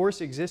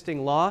enforce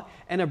existing law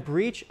and a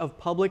breach of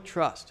public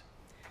trust.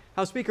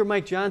 House Speaker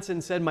Mike Johnson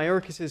said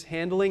Mayorkas'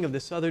 handling of the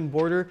southern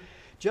border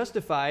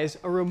justifies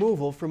a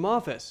removal from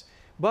office,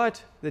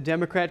 but the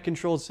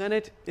Democrat-controlled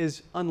Senate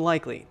is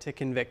unlikely to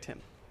convict him.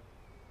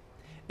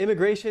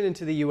 Immigration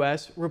into the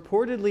U.S.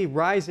 reportedly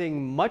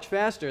rising much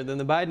faster than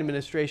the Biden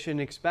administration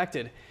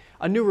expected.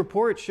 A new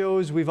report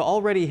shows we've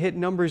already hit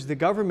numbers the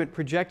government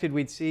projected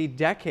we'd see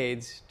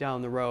decades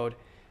down the road.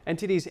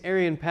 NTD's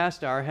Arian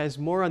Pastar has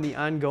more on the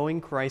ongoing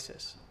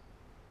crisis.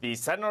 The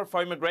Center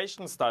for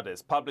Immigration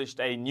Studies published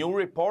a new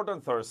report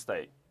on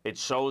Thursday. It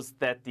shows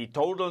that the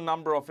total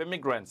number of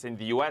immigrants in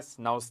the US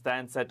now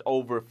stands at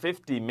over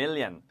 50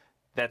 million.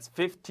 That's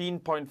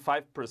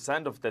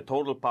 15.5% of the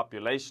total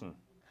population.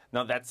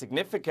 Now that's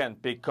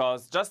significant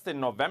because just in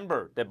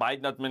November, the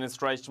Biden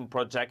administration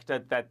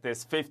projected that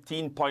this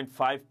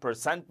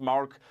 15.5%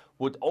 mark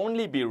would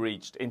only be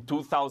reached in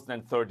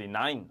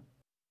 2039.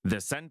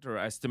 The center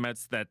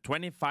estimates that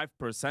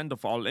 25%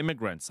 of all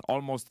immigrants,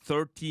 almost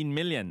 13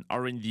 million,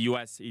 are in the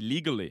US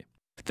illegally.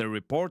 The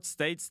report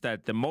states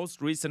that the most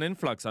recent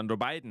influx under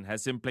Biden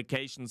has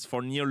implications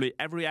for nearly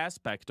every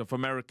aspect of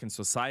American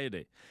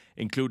society,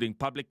 including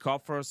public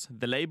coffers,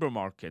 the labor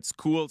market,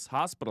 schools,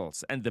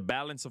 hospitals, and the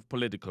balance of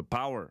political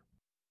power.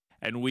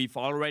 And we've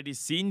already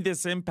seen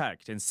this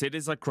impact in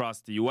cities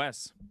across the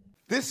U.S.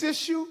 This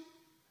issue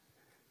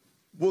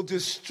will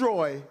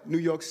destroy New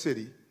York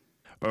City.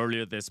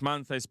 Earlier this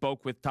month, I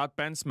spoke with Todd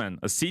Bensman,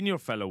 a senior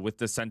fellow with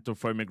the Center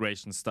for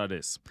Immigration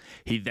Studies.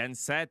 He then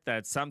said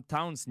that some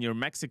towns near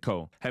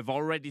Mexico have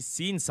already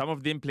seen some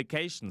of the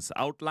implications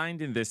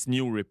outlined in this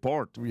new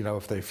report. You know,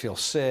 if they feel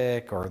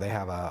sick or they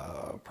have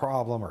a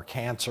problem or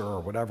cancer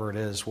or whatever it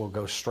is, we'll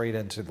go straight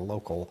into the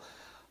local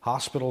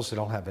hospitals. They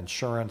don't have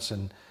insurance,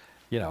 and,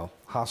 you know,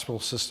 hospital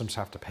systems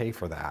have to pay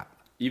for that.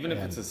 Even if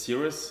it's a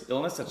serious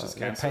illness such as cancer?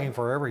 They're paying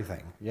for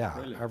everything. Yeah,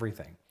 really?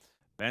 Everything.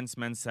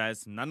 Bensman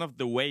says none of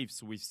the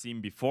waves we've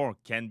seen before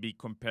can be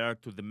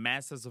compared to the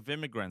masses of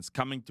immigrants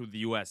coming to the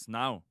U.S.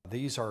 now.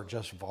 These are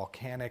just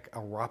volcanic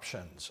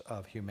eruptions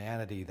of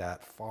humanity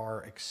that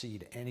far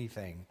exceed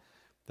anything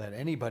that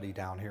anybody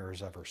down here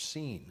has ever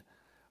seen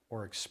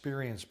or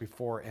experienced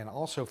before, and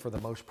also for the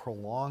most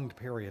prolonged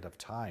period of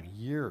time,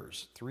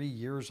 years, 3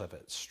 years of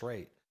it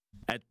straight.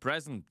 At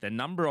present, the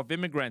number of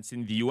immigrants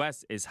in the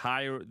U.S. is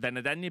higher than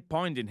at any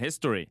point in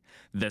history.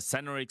 The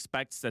center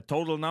expects the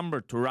total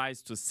number to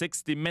rise to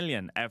 60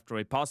 million after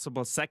a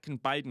possible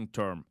second Biden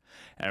term.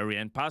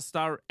 Ariane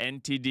Pastar,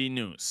 NTD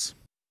News.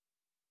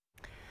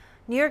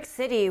 New York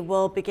City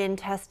will begin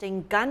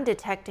testing gun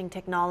detecting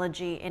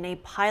technology in a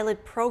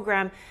pilot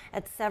program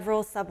at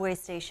several subway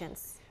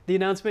stations. The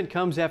announcement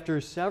comes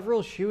after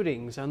several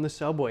shootings on the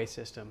subway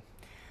system.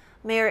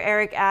 Mayor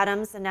Eric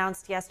Adams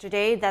announced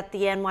yesterday that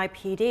the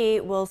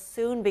NYPD will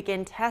soon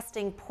begin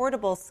testing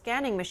portable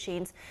scanning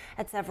machines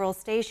at several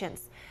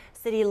stations.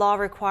 City law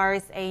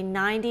requires a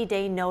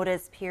 90-day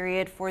notice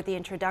period for the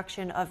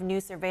introduction of new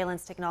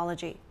surveillance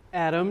technology.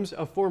 Adams,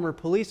 a former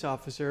police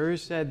officer,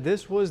 said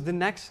this was the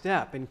next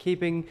step in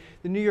keeping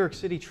the New York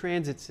City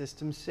transit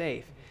system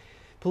safe.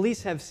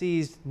 Police have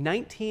seized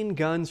 19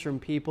 guns from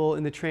people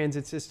in the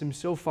transit system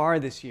so far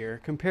this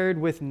year, compared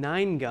with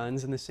 9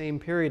 guns in the same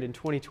period in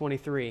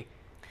 2023.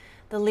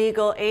 The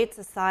Legal Aid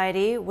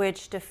Society,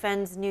 which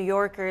defends New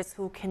Yorkers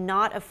who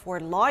cannot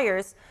afford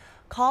lawyers,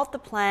 called the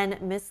plan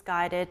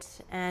misguided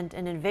and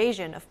an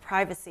invasion of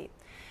privacy.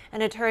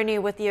 An attorney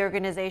with the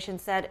organization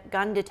said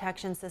gun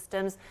detection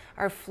systems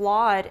are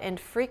flawed and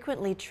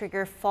frequently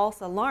trigger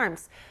false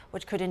alarms,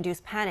 which could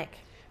induce panic.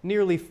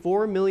 Nearly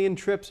 4 million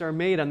trips are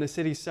made on the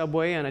city's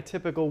subway on a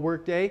typical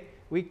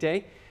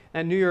weekday,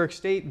 and New York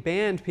State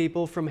banned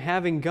people from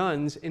having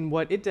guns in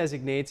what it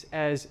designates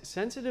as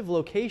sensitive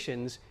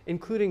locations,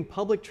 including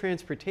public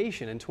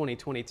transportation, in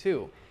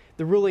 2022.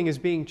 The ruling is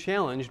being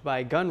challenged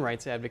by gun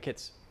rights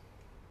advocates.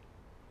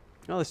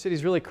 Oh, the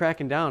city's really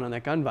cracking down on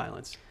that gun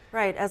violence.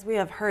 Right, as we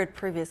have heard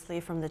previously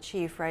from the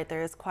chief, right,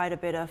 there is quite a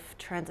bit of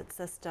transit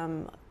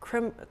system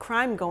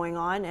crime going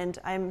on, and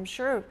I'm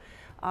sure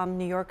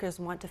New Yorkers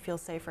want to feel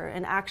safer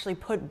and actually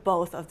put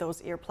both of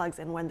those earplugs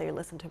in when they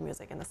listen to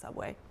music in the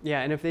subway.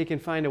 Yeah, and if they can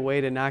find a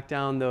way to knock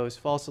down those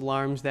false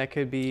alarms, that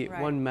could be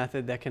one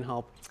method that can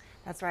help.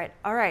 That's right.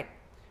 All right.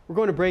 We're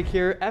going to break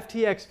here.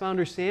 FTX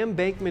founder Sam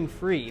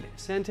Bankman-Fried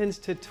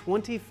sentenced to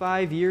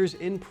 25 years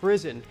in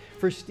prison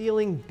for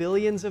stealing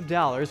billions of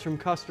dollars from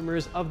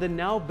customers of the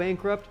now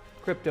bankrupt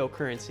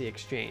cryptocurrency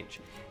exchange.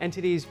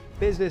 NTD's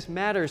Business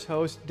Matters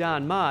host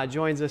Don Ma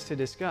joins us to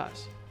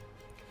discuss.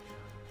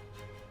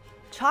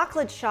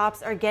 Chocolate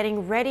shops are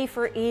getting ready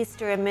for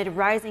Easter amid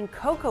rising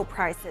cocoa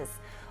prices.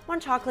 One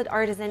chocolate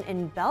artisan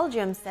in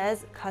Belgium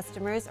says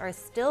customers are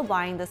still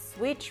buying the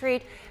sweet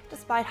treat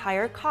despite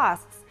higher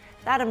costs.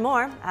 That and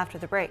more after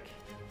the break.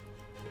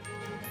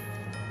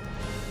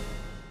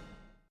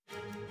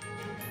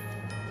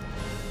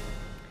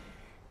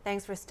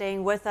 Thanks for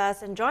staying with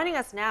us. And joining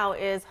us now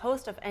is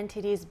host of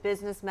NTD's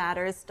Business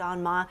Matters,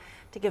 Don Ma,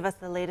 to give us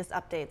the latest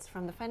updates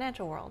from the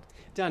financial world.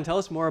 Don, tell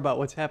us more about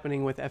what's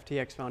happening with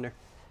FTX founder.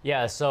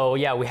 Yeah, so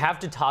we have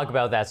to talk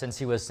about that since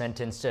he was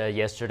sentenced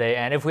yesterday.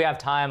 And if we have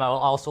time, I would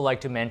also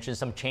like to mention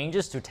some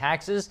changes to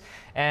taxes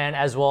and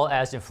as well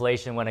as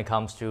inflation when it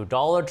comes to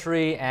Dollar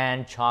Tree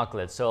and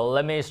chocolate. So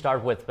let me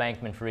start with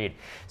Bankman-Fried.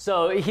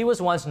 So he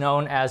was once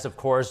known as, of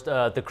course,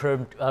 the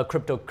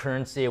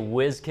cryptocurrency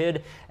whiz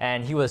kid,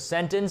 and he was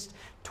sentenced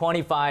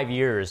 25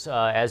 years,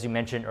 as you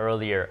mentioned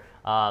earlier.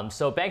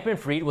 So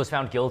Bankman-Fried was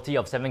found guilty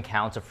of 7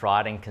 counts of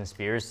fraud and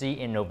conspiracy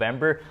in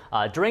November.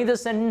 During the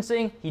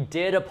sentencing, he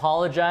did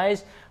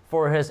apologize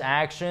for his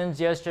actions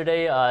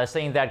yesterday,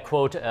 saying that,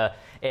 quote,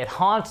 "It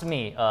haunts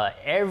me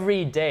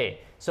every day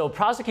So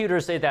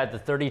prosecutors say that the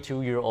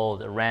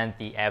 32-year-old ran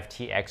the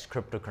FTX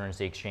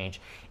cryptocurrency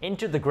exchange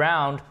into the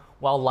ground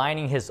while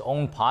lining his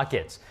own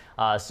pockets.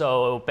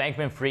 So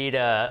Bankman-Fried,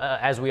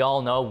 as we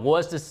all know,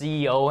 was the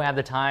CEO at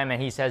the time,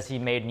 and he says he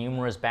made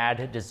numerous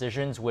bad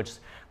decisions which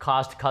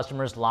cost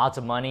customers lots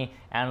of money.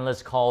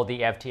 Analysts call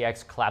the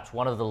FTX collapse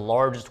one of the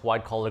largest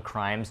white-collar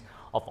crimes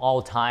of all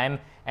time.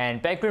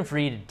 And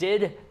Bankman-Fried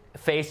did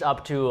face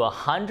up to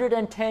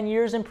 110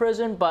 years in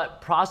prison, but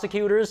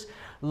prosecutors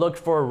looked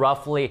for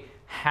roughly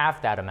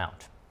half that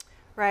amount.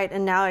 Right,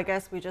 and now I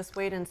guess we just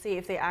wait and see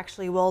if they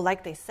actually will,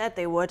 like they said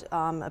they would,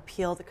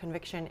 appeal the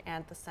conviction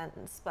and the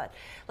sentence. But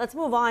let's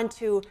move on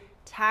to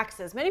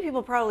taxes. Many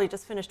people probably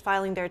just finished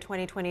filing their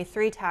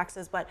 2023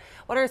 taxes, but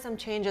what are some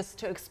changes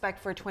to expect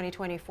for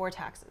 2024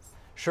 taxes?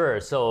 Sure.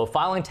 So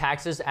filing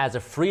taxes as a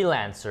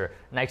freelancer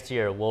next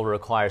year will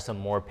require some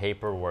more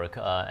paperwork,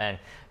 and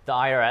the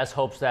IRS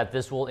hopes that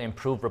this will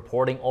improve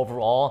reporting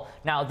overall.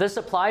 Now, this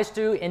applies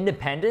to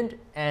independent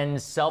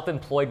and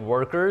self-employed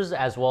workers,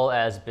 as well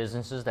as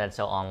businesses that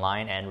sell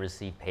online and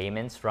receive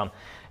payments from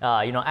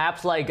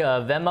apps like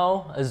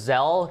Venmo,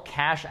 Zelle,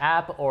 Cash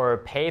App, or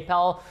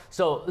PayPal.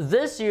 So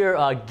this year,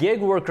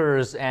 gig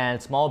workers and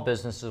small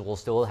businesses will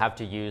still have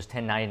to use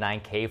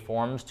 1099-K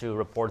forms to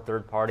report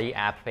third-party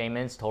app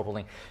payments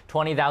totaling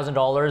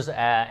 $20,000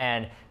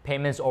 and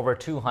payments over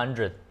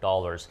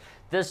 $200.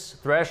 This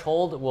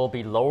threshold will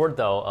be lowered,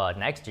 though,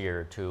 next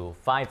year to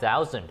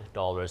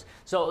 $5,000.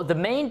 So the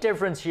main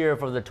difference here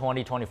for the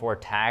 2024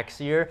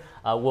 tax year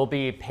will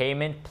be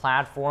payment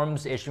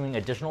platforms issuing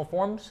additional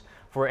forms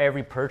for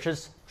every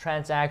purchase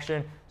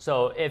transaction.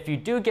 So if you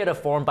do get a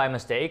form by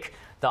mistake,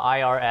 the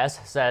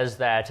IRS says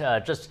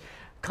that just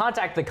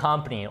contact the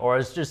company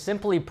or just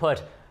simply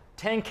put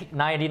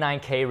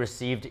 1099-K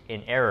received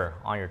in error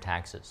on your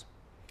taxes.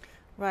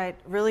 Right,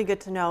 really good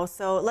to know.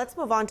 So let's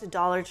move on to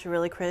Dollar Tree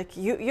really quick.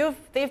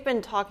 They've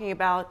been talking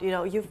about,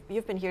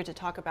 you've been here to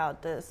talk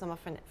about some of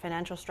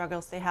financial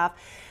struggles they have.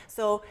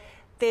 So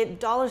the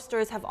dollar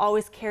stores have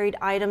always carried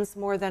items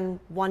more than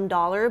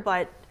 $1,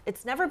 but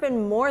it's never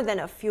been more than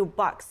a few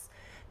bucks.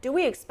 Do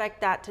we expect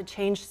that to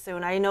change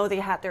soon? I know they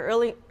had their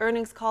early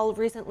earnings call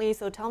recently,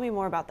 so tell me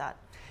more about that.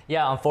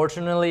 Yeah,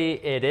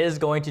 unfortunately, it is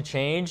going to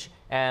change.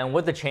 And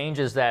what the change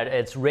is that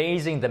it's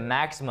raising the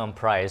maximum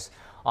price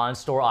on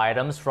store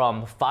items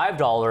from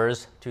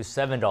 $5 to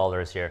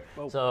 $7 here.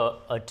 Whoa.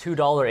 So a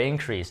 $2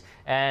 increase.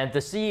 And the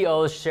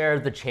CEO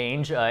shared the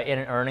change in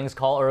an earnings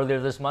call earlier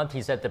this month.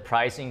 He said the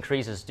price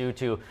increase is due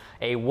to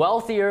a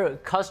wealthier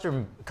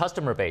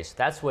customer base.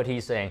 That's what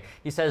he's saying.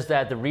 He says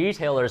that the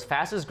retailer's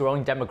fastest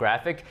growing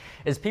demographic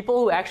is people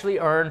who actually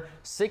earn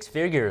six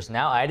figures.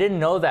 Now, I didn't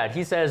know that.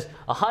 He says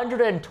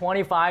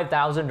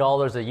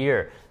 $125,000 a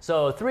year.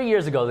 So 3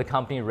 years ago, the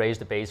company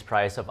raised the base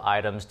price of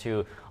items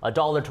to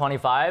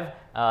 $1.25.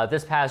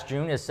 This past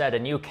June, it set a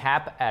new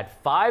cap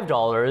at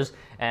 $5,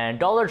 and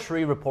Dollar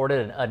Tree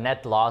reported a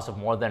net loss of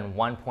more than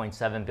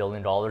 $1.7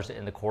 billion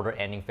in the quarter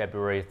ending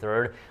February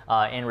 3rd.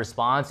 In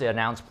response, it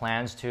announced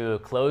plans to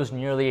close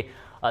nearly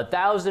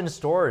 1,000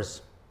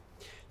 stores.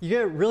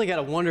 You really got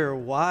to wonder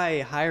why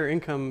higher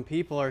income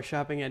people are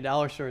shopping at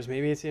dollar stores.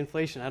 Maybe it's the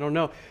inflation, I don't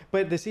know.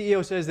 But the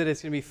CEO says that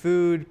it's going to be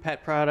food,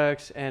 pet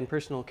products, and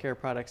personal care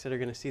products that are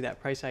going to see that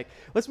price hike.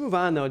 Let's move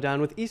on though, Don.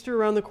 With Easter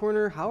around the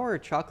corner, how are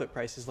chocolate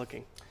prices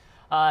looking?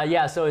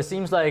 Yeah, so it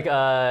seems like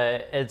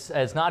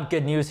it's not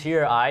good news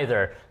here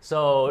either.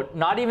 So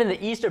not even the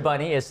Easter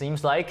Bunny, it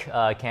seems like,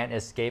 can't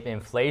escape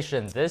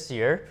inflation this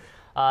year.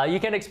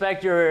 You can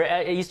expect your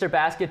Easter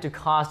basket to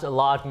cost a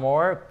lot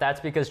more. That's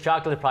because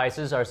chocolate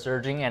prices are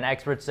surging, and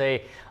experts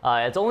say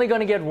it's only going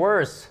to get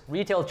worse.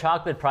 Retail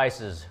chocolate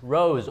prices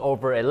rose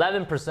over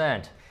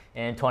 11%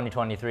 in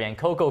 2023, and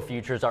cocoa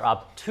futures are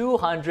up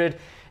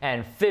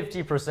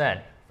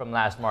 250% from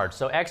last March.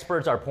 So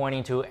experts are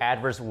pointing to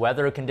adverse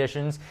weather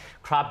conditions,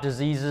 crop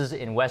diseases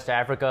in West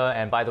Africa,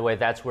 and by the way,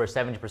 that's where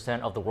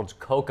 70% of the world's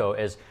cocoa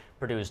is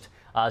produced.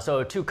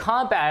 So to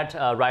combat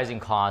rising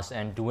costs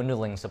and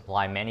dwindling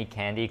supply, many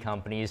candy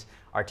companies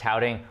are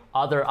touting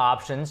other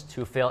options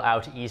to fill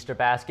out Easter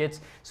baskets.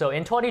 So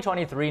in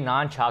 2023,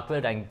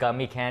 non-chocolate and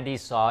gummy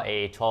candies saw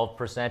a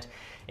 12%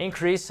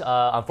 increase,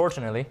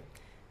 unfortunately.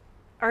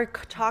 Our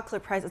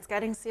chocolate price, it's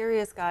getting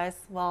serious, guys.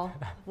 Well,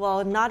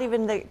 not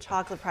even the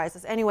chocolate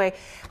prices. Anyway,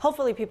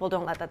 hopefully people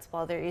don't let that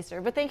spoil their Easter.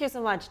 But thank you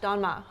so much,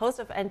 Don Ma, host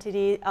of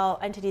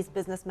NTD's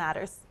Business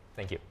Matters.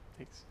 Thank you.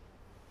 Thanks.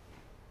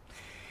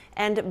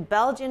 And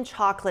Belgian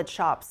chocolate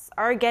shops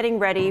are getting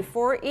ready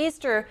for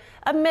Easter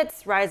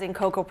amidst rising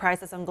cocoa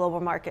prices on global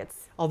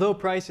markets. Although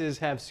prices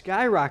have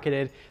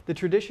skyrocketed, the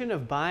tradition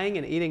of buying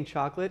and eating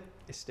chocolate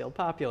is still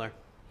popular.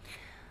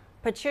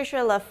 Patricia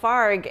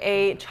Lafargue,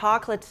 a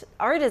chocolate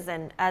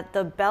artisan at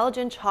the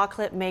Belgian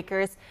chocolate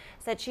makers,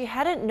 said she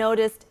hadn't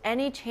noticed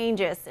any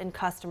changes in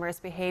customers'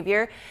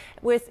 behavior,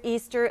 with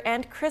Easter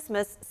and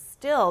Christmas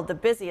still the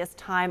busiest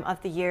time of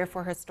the year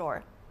for her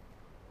store.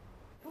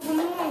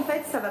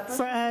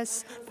 For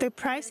us, the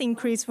price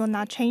increase will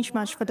not change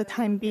much for the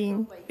time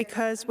being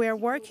because we are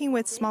working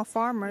with small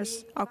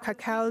farmers. Our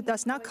cacao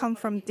does not come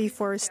from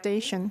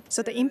deforestation,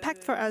 so the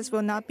impact for us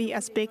will not be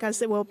as big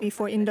as it will be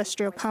for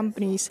industrial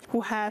companies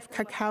who have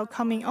cacao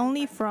coming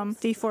only from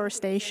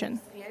deforestation.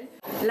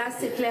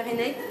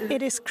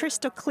 It is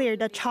crystal clear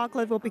that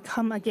chocolate will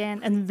become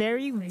again a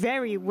very,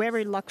 very,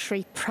 very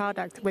luxury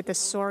product with the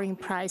soaring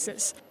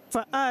prices.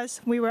 For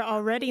us, we were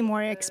already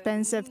more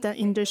expensive than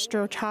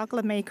industrial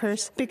chocolate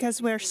makers because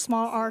we're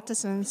small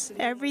artisans.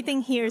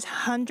 Everything here is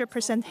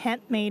 100%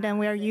 handmade and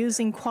we are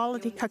using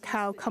quality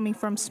cacao coming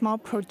from small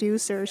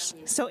producers.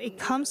 So it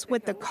comes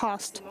with the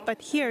cost.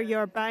 But here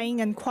you're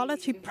buying a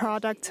quality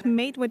product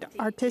made with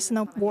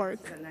artisanal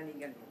work.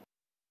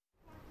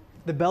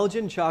 The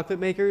Belgian chocolate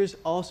makers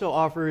also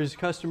offers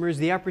customers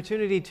the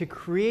opportunity to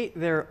create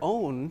their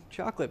own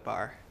chocolate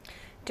bar.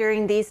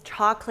 During these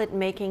chocolate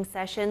making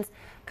sessions,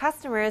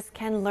 customers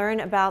can learn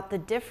about the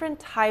different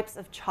types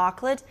of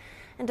chocolate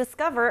and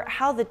discover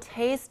how the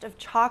taste of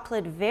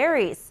chocolate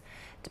varies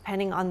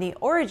depending on the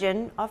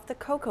origin of the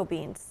cocoa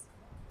beans.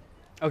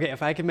 Okay,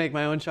 if I could make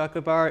my own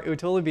chocolate bar, it would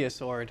totally be a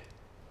sword.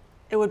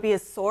 It would be a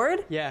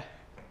sword? Yeah.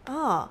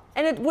 Ah,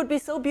 and it would be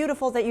so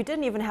beautiful that you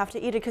didn't even have to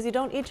eat it because you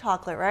don't eat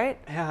chocolate, right?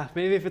 Yeah,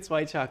 maybe if it's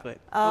white chocolate.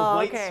 Oh, a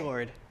white okay.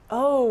 sword.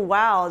 Oh,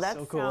 wow, that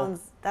So cool.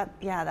 sounds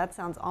that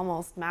sounds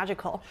almost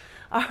magical.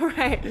 All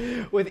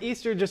right. With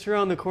Easter just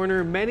around the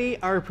corner, many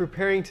are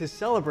preparing to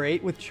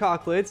celebrate with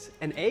chocolates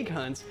and egg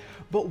hunts.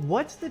 But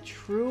what's the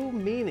true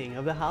meaning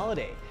of the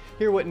holiday?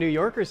 Hear what New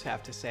Yorkers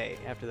have to say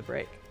after the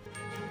break.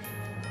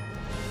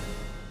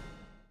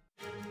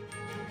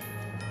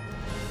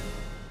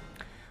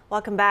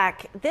 Welcome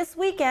back. This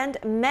weekend,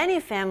 many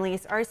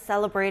families are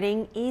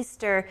celebrating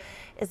Easter.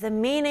 Is the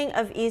meaning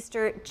of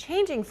Easter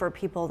changing for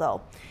people,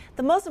 though?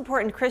 The most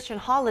important Christian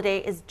holiday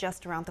is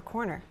just around the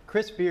corner.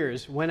 Chris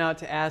Beers went out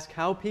to ask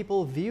how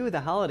people view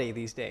the holiday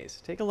these days.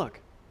 Take a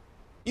look.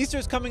 Easter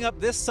is coming up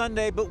this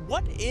Sunday, but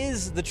what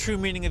is the true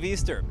meaning of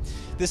Easter?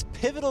 This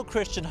pivotal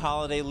Christian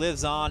holiday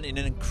lives on in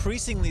an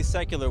increasingly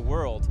secular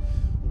world.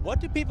 What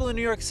do people in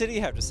New York City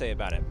have to say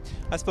about it?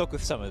 I spoke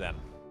with some of them.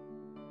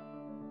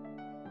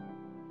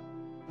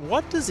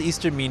 What does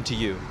Easter mean to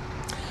you?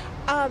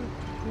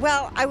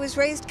 Well, I was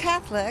raised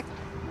Catholic,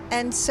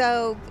 and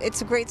so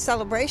it's a great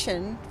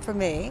celebration for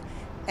me.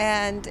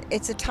 And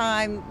it's a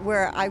time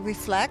where I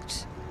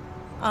reflect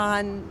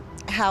on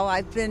how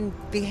I've been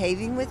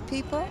behaving with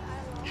people,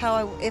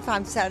 if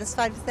I'm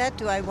satisfied with that,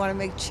 do I want to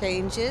make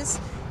changes?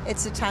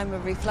 It's a time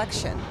of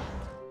reflection.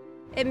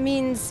 It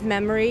means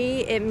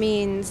memory, it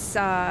means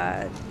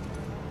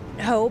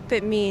hope,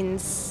 it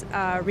means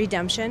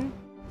redemption.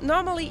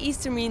 Normally,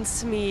 Easter means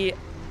to me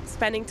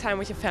spending time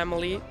with your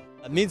family.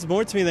 It means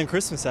more to me than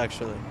Christmas,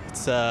 actually.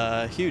 It's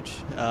huge.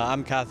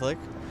 I'm Catholic,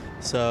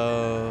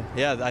 so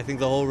yeah, I think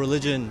the whole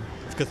religion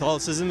of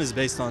Catholicism is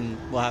based on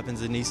what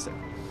happens in Easter.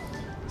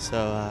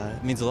 So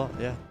it means a lot,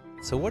 yeah.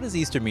 So what does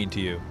Easter mean to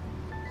you?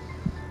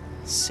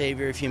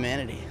 Savior of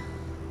humanity.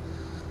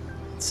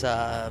 It's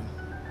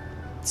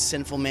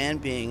sinful man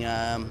being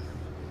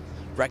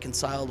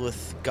reconciled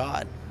with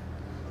God.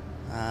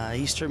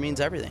 Easter means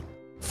everything.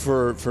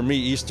 For me,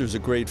 Easter is a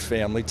great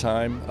family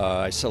time.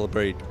 I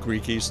celebrate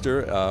Greek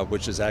Easter,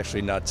 which is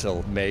actually not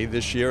till May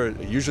this year.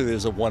 Usually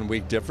there's a 1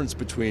 week difference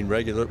between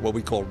what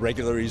we call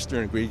regular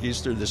Easter and Greek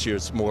Easter. This year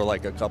it's more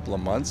like a couple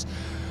of months.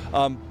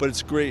 But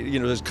it's great,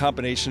 there's a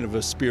combination of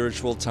a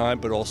spiritual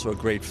time, but also a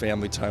great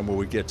family time where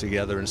we get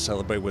together and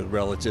celebrate with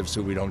relatives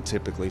who we don't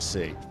typically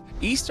see.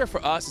 Easter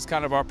for us is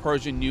kind of our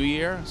Persian New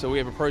Year. So we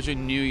have a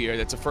Persian New Year.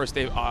 That's the first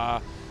day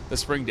of the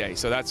spring day.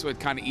 So that's what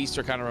kind of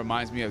Easter kind of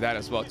reminds me of that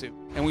as well too.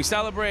 And we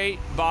celebrate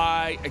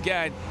by,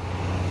 again,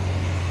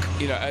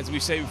 as we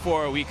say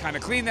before, we kind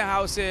of clean the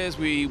houses,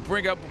 we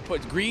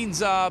put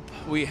greens up,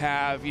 we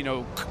have,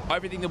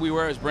 everything that we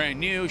wear is brand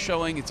new,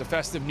 showing it's a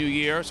festive new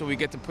year. So we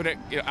get to put it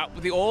out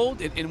with the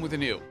old and in with the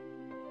new.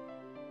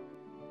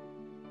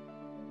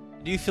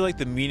 Do you feel like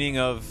the meaning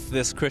of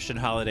this Christian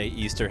holiday,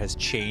 Easter, has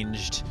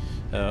changed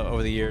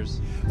over the years?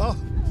 Oh,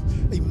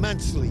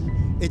 immensely.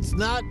 It's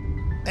not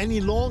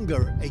any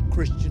longer a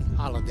Christian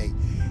holiday.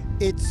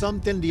 It's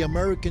something the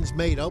Americans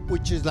made up,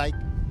 which is like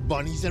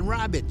bunnies and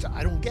rabbits.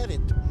 I don't get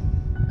it.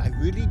 I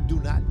really do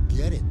not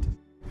get it.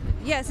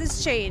 Yes,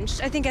 it's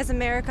changed. I think as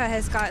America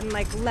has gotten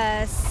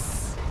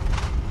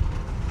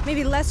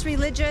maybe less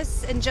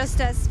religious and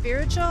just as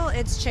spiritual,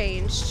 it's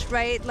changed,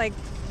 right? Like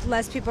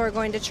less people are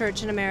going to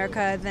church in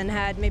America than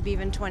had maybe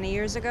even 20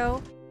 years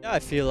ago. Yeah, I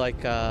feel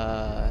like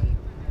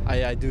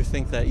I do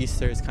think that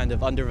Easter is kind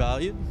of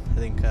undervalued. I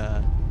think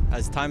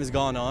as time has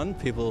gone on,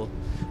 people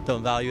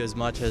don't value as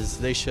much as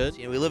they should.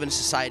 We live in a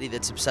society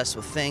that's obsessed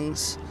with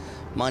things,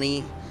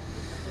 money,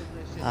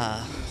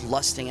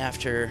 lusting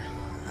after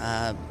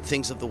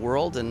things of the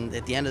world, and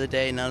at the end of the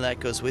day, none of that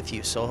goes with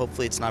you. So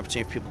hopefully it's an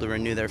opportunity for people to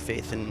renew their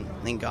faith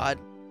in God.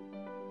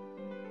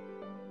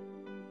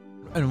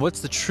 And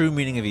what's the true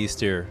meaning of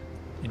Easter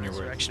in your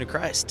words? Resurrection of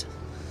Christ,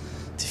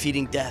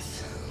 defeating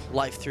death,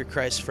 life through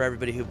Christ for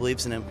everybody who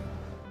believes in him.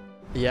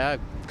 Yeah,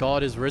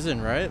 God is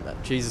risen, right?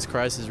 Jesus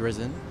Christ is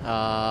risen.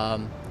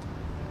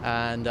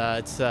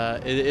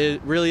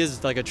 It really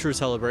is like a true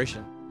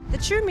celebration. The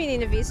true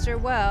meaning of Easter,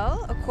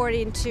 well,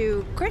 according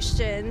to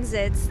Christians,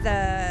 it's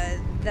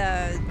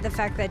the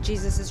fact that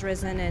Jesus is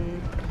risen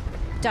and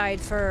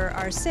died for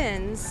our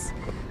sins.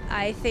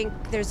 I think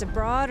there's a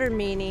broader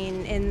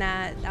meaning in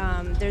that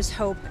there's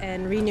hope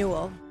and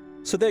renewal.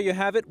 So there you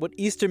have it, what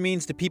Easter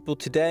means to people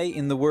today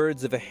in the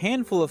words of a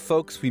handful of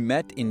folks we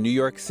met in New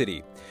York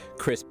City.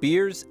 Chris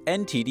Beers,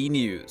 NTD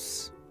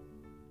News.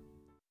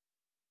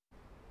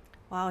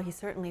 Wow, he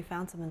certainly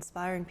found some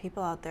inspiring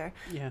people out there.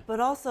 Yeah.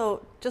 But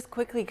also, just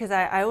quickly, because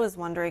I was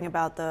wondering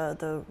about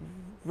the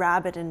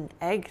rabbit and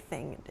egg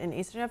thing in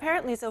Easter.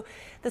 Apparently, so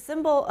the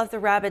symbol of the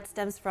rabbit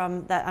stems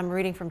from, that I'm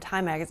reading from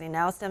Time magazine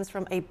now, stems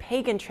from a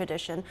pagan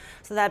tradition.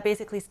 So that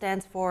basically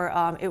stands for,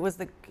 it was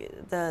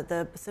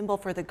the symbol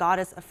for the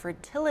goddess of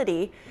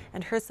fertility,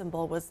 and her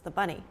symbol was the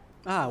bunny.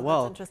 Ah, So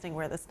well, that's interesting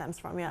where this stems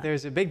from, yeah.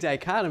 There's a big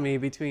dichotomy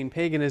between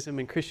paganism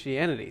and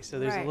Christianity, so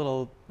there's Right.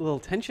 a little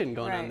tension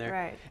going on Right, there.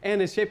 right.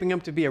 And it's shaping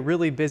up to be a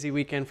really busy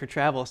weekend for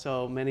travel,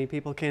 so many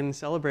people can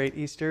celebrate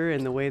Easter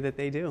in the way that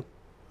they do.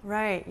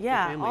 Right,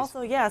 yeah. families.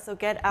 Also, yeah, so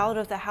get out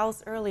of the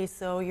house early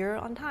so you're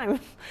on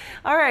time.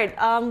 All right,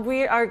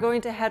 we are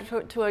going to head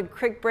to a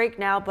quick break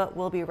now, but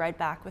we'll be right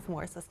back with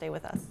more, so stay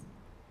with us.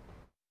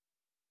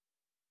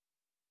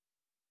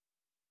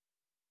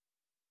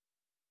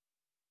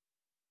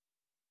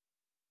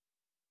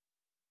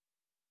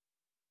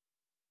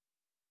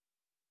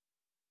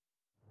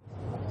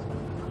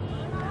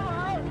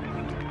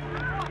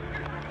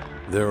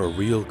 There are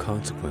real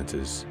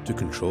consequences to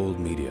controlled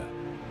media.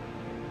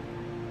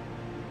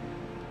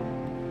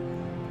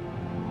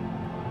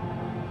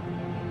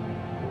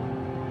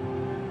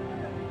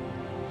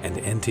 And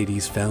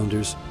NTD's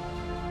founders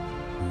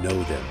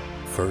know them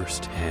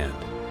firsthand.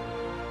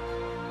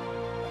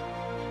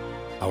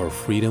 Our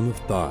freedom of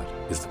thought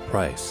is the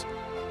price.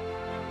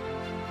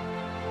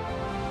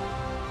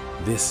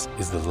 This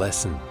is the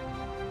lesson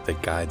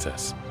that guides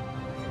us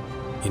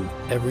in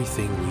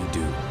everything we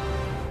do.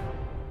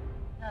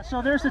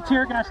 So there's the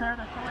tear gas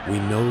there. We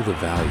know the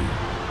value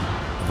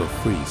of a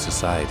free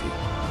society.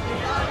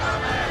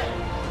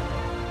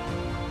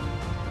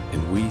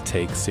 And we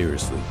take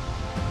seriously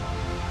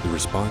the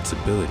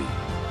responsibility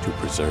to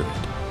preserve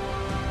it.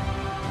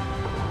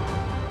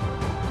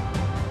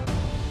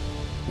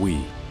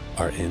 We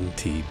are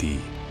NTD.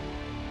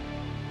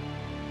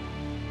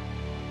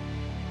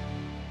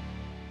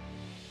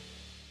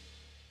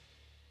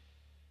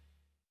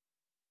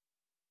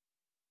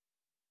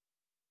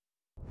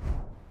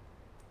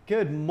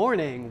 Good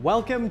morning.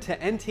 Welcome to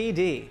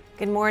NTD.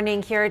 Good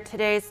morning. Here are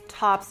today's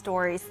top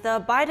stories.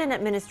 The Biden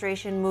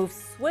administration moves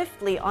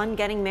swiftly on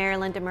getting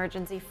Maryland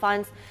emergency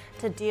funds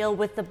to deal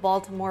with the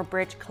Baltimore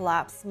bridge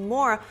collapse.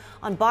 More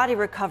on body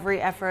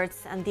recovery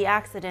efforts and the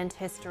accident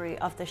history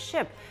of the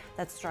ship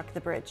that struck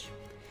the bridge.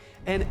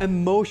 An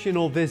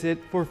emotional visit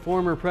for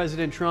former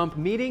President Trump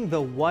meeting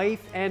the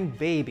wife and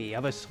baby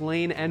of a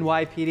slain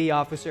NYPD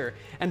officer.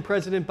 And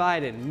President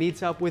Biden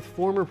meets up with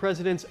former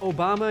Presidents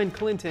Obama and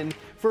Clinton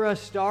for a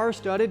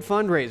star-studded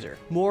fundraiser.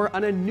 More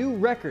on a new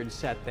record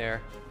set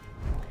there.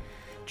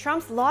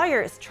 Trump's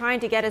lawyers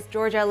trying to get his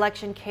Georgia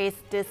election case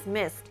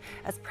dismissed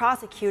as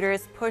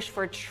prosecutors push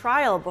for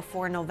trial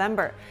before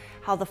November.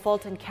 How the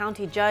Fulton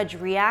County judge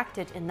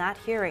reacted in that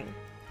hearing.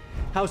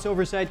 House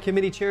Oversight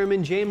Committee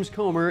Chairman James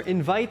Comer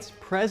invites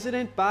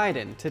President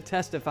Biden to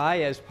testify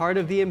as part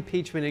of the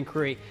impeachment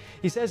inquiry.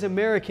 He says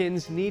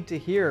Americans need to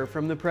hear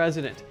from the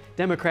president.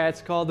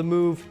 Democrats call the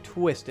move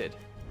twisted.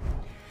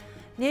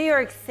 New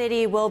York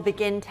City will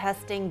begin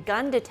testing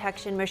gun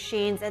detection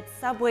machines at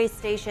subway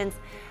stations.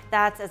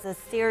 That's as a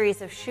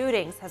series of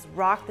shootings has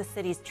rocked the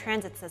city's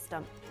transit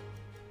system.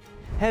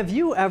 Have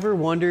you ever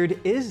wondered,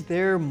 is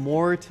there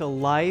more to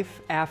life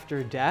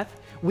after death?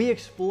 We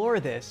explore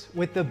this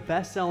with the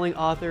best-selling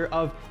author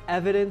of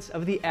Evidence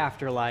of the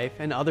Afterlife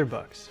and other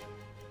books.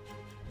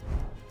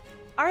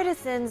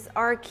 Artisans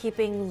are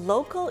keeping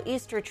local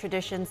Easter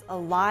traditions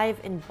alive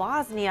in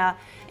Bosnia,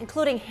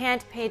 including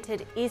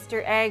hand-painted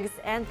Easter eggs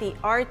and the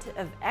art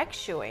of egg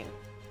shoeing.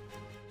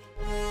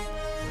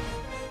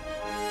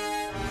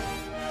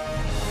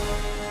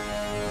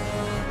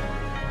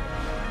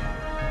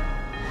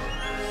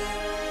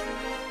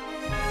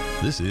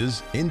 This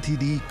is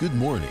NTD Good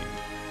Morning.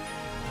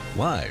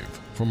 Live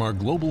from our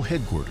global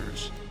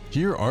headquarters,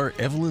 here are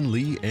Evelyn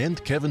Lee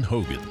and Kevin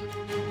Hogan.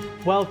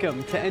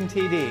 Welcome to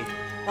NTD.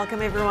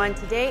 Welcome, everyone.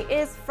 Today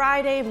is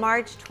Friday,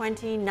 March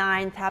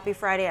 29th. Happy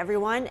Friday,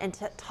 everyone. And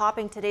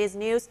topping today's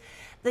news,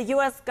 the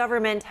U.S.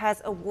 government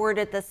has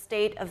awarded the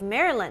state of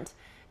Maryland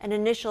an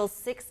initial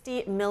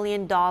 $60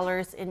 million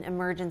in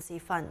emergency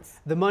funds.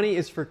 The money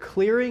is for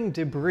clearing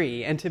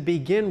debris and to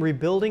begin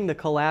rebuilding the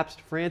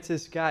collapsed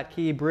Francis Scott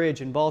Key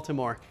Bridge in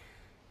Baltimore.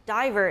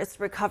 Divers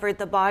recovered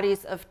the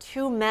bodies of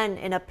two men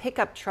in a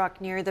pickup truck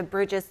near the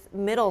bridge's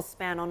middle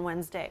span on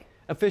Wednesday.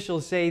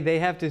 Officials say they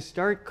have to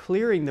start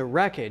clearing the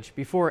wreckage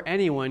before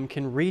anyone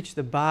can reach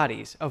the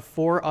bodies of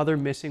 4 other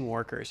missing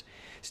workers.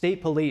 State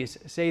police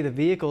say the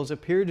vehicles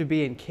appear to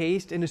be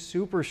encased in a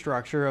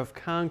superstructure of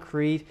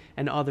concrete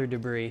and other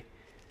debris.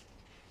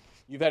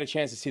 You've had a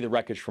chance to see the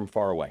wreckage from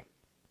far away.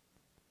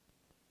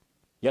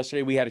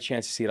 Yesterday, we had a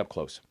chance to see it up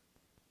close.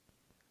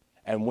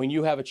 And when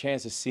you have a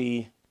chance to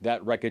see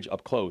that wreckage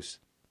up close,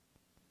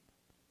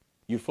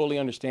 you fully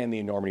understand the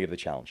enormity of the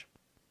challenge.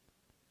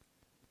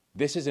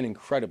 This is an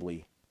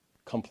incredibly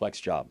complex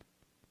job,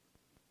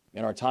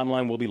 and our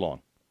timeline will be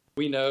long.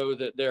 We know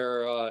that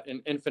there are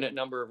an infinite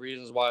number of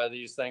reasons why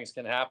these things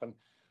can happen.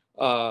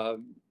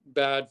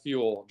 Bad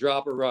fuel,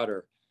 drop a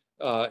rudder,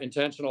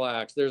 intentional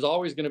acts. There's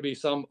always going to be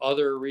some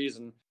other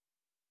reason.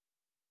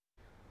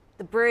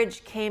 The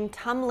bridge came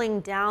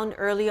tumbling down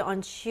early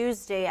on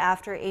Tuesday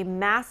after a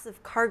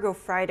massive cargo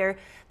freighter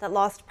that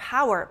lost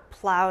power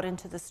plowed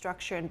into the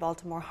structure in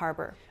Baltimore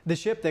Harbor. The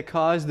ship that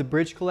caused the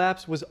bridge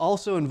collapse was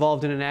also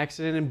involved in an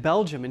accident in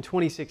Belgium in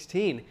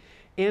 2016.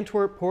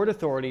 Antwerp port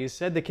authorities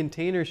said the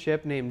container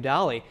ship named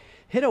Dolly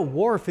hit a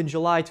wharf in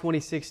July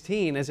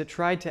 2016 as it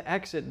tried to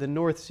exit the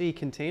North Sea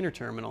container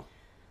terminal.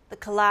 The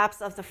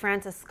collapse of the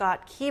Francis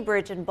Scott Key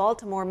Bridge in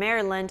Baltimore,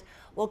 Maryland,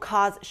 will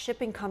cause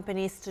shipping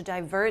companies to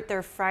divert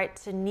their freight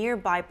to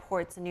nearby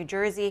ports in New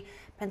Jersey,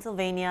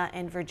 Pennsylvania,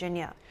 and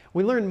Virginia.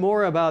 We learned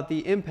more about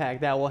the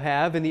impact that will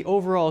have and the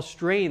overall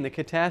strain the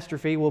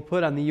catastrophe will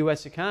put on the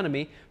U.S.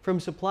 economy from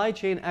supply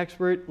chain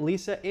expert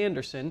Lisa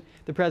Anderson,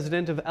 the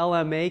president of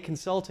LMA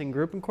Consulting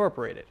Group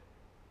Incorporated.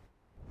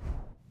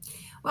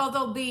 Well,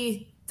 there'll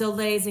be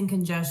delays and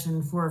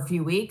congestion for a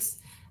few weeks.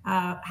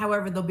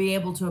 However, they'll be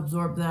able to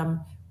absorb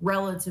them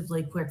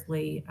relatively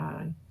quickly,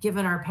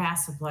 given our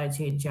past supply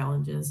chain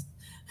challenges.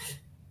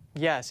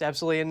 Yes,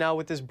 absolutely. And now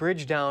with this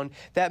bridge down,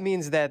 that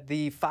means that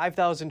the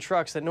 5,000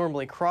 trucks that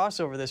normally cross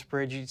over this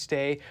bridge each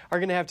day are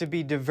going to have to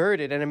be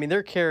diverted. And I mean,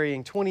 they're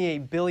carrying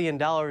 $28 billion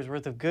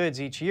worth of goods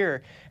each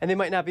year, and they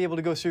might not be able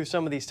to go through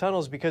some of these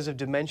tunnels because of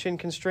dimension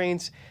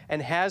constraints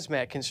and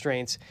hazmat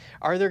constraints.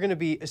 Are there going to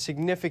be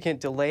significant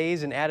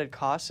delays and added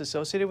costs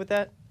associated with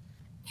that?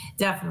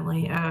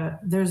 Definitely.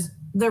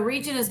 The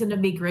region is going to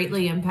be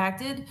greatly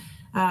impacted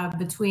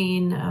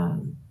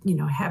between,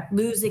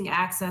 losing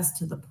access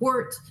to the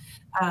port,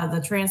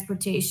 the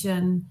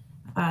transportation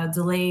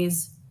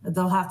delays.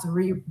 They'll have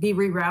to be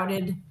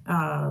rerouted,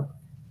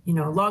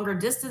 longer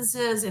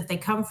distances. If they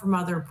come from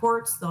other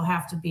ports, they'll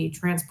have to be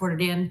transported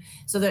in.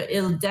 So that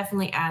it'll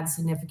definitely add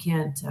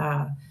significant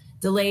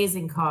delays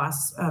and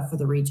costs for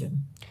the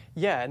region.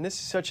 Yeah, and this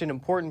is such an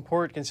important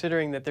port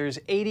considering that there's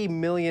 $80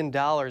 million,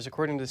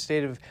 according to the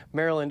state of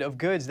Maryland, of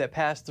goods that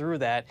pass through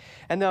that.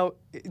 And now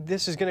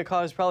this is going to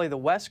cause probably the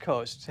West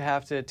Coast to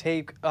have to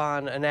take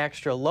on an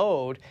extra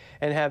load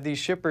and have these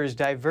shippers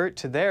divert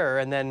to there,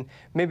 and then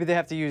maybe they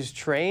have to use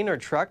train or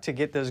truck to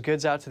get those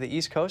goods out to the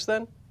East Coast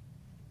then?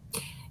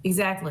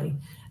 Exactly.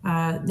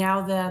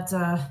 Now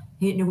that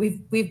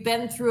we've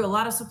been through a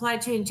lot of supply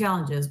chain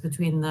challenges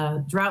between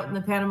the drought in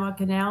the Panama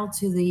Canal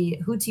to the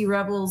Houthi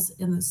rebels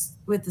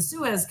with the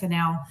Suez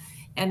Canal,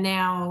 and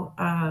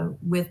now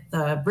with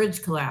the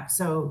bridge collapse.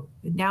 So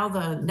now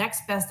the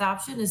next best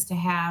option is to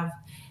have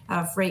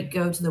freight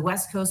go to the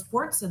West Coast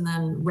ports and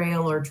then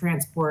rail or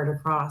transport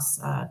across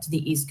to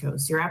the East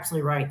Coast. You're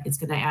absolutely right. It's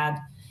going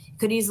to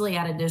could easily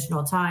add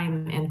additional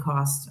time and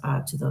cost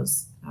to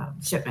those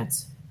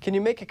shipments. Can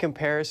you make a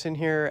comparison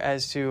here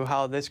as to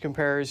how this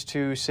compares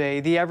to, say,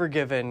 the Ever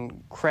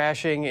Given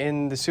crashing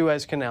in the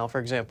Suez Canal,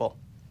 for example?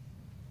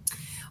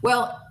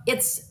 Well,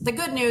 the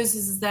good news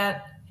is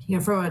that,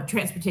 from a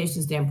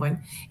transportation standpoint,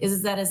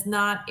 is that it's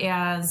not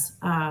as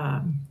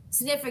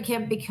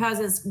significant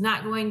because it's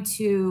not going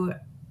to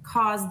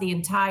cause the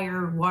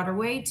entire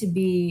waterway to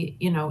be,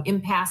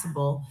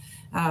 impassable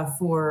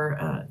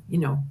for,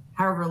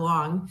 however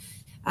long.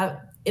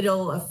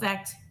 It'll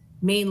affect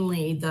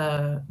mainly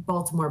the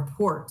Baltimore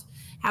port.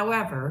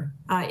 However,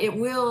 it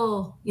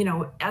will,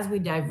 as we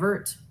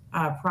divert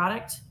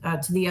product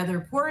to the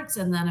other ports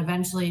and then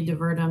eventually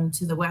divert them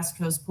to the West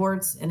Coast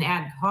ports and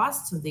add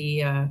costs to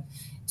the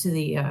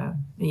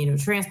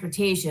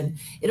transportation,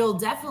 it'll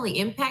definitely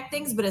impact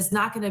things, but it's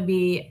not going to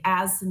be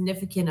as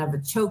significant of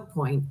a choke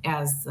point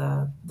as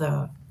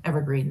the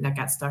Evergreen that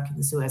got stuck in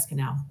the Suez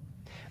Canal.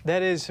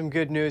 That is some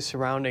good news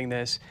surrounding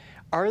this.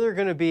 Are there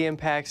going to be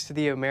impacts to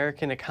the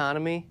American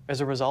economy as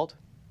a result?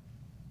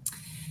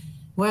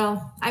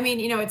 Well, I mean,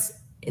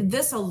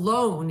 this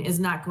alone is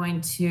not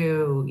going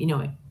to,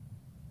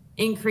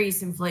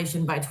 increase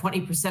inflation by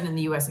 20% in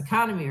the U.S.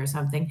 economy or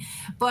something,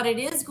 but it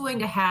is going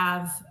to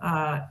have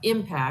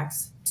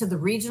impacts to the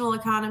regional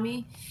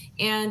economy,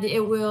 and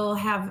it will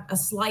have a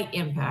slight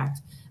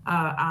impact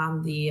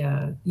on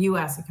the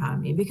U.S.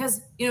 economy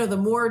because, the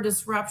more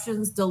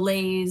disruptions,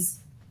 delays,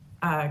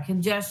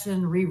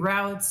 congestion,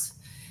 reroutes,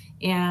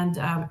 and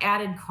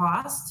added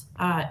cost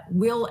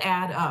will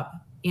add up,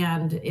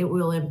 and it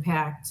will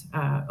impact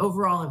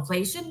overall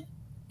inflation.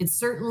 It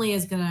certainly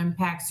is going to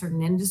impact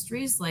certain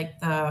industries like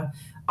the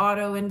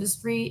auto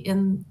industry,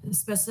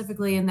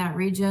 specifically in that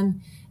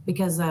region,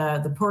 because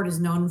the port is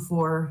known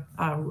for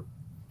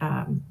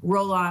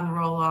roll on,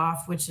 roll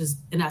off, which is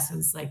in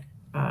essence like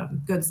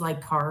goods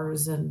like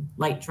cars and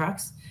light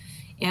trucks.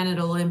 And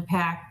it'll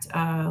impact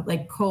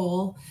like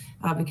coal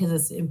because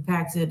it's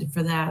impacted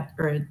for that,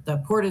 or the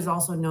port is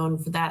also known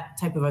for that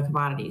type of a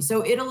commodity.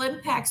 So it'll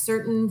impact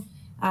certain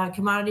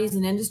commodities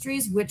and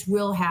industries, which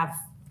will have,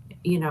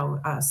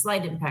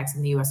 slight impacts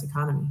in the U.S.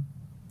 economy.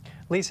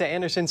 Lisa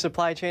Anderson,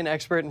 supply chain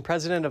expert and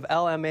president of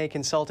LMA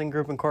Consulting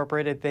Group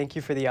Incorporated. Thank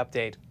you for the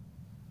update.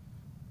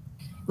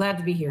 Glad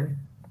to be here.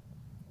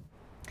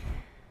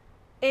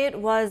 It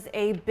was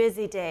a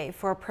busy day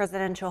for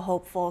presidential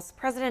hopefuls.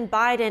 President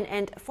Biden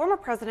and former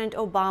President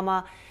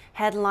Obama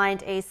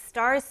headlined a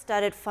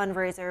star-studded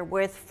fundraiser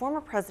with former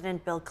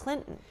President Bill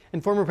Clinton.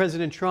 And former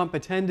President Trump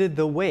attended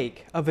the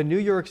wake of a New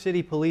York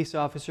City police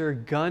officer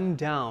gunned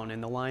down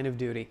in the line of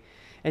duty.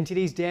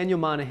 NTD's Daniel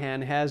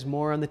Monahan has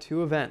more on the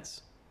two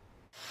events.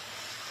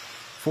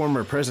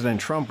 Former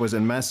President Trump was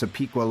in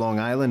Massapequa, Long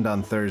Island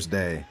on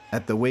Thursday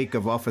at the wake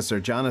of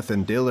Officer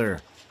Jonathan Diller.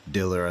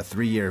 Diller, a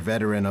 3-year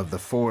veteran of the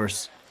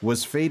force,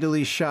 was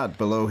fatally shot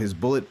below his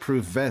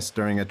bulletproof vest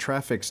during a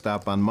traffic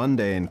stop on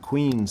Monday in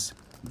Queens.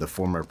 The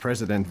former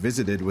president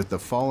visited with the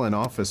fallen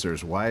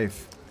officer's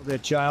wife. The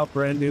child,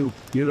 brand new,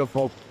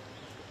 beautiful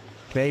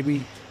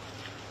baby,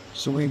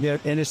 sweet,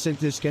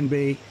 innocent as can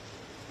be,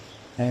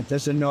 and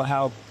doesn't know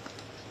how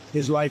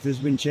his life has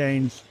been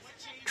changed.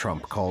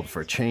 Trump called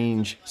for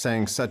change,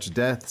 saying such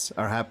deaths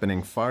are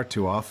happening far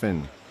too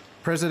often.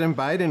 President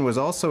Biden was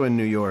also in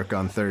New York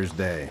on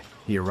Thursday.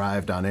 He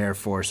arrived on Air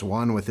Force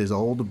One with his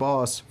old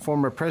boss,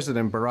 former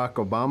President Barack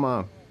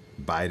Obama.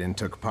 Biden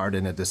took part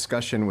in a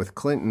discussion with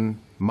Clinton,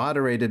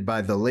 moderated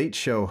by The Late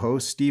Show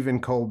host Stephen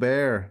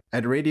Colbert,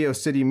 at Radio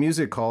City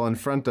Music Hall in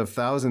front of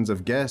thousands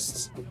of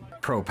guests.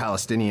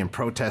 Pro-Palestinian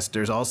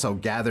protesters also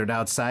gathered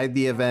outside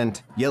the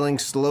event, yelling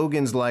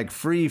slogans like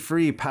 "Free,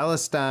 Free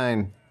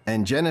Palestine"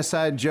 and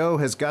 "Genocide Joe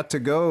has got to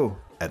go."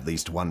 At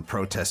least one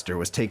protester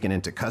was taken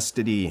into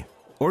custody.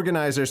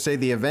 Organizers say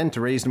the event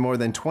raised more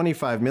than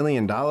 $25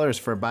 million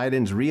for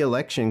Biden's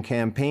re-election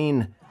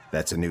campaign.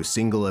 That's a new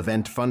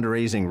single-event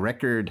fundraising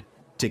record.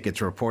 Tickets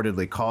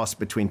reportedly cost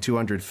between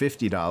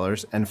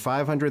 $250 and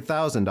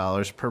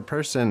 $500,000 per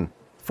person.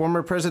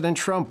 Former President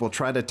Trump will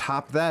try to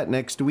top that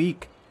next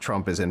week.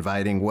 Trump is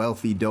inviting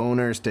wealthy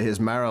donors to his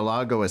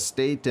Mar-a-Lago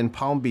estate in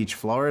Palm Beach,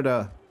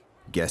 Florida.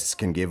 Guests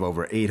can give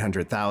over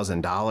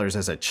 $800,000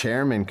 as a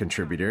chairman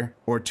contributor,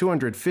 or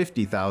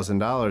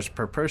 $250,000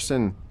 per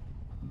person.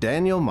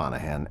 Daniel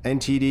Monahan,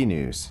 NTD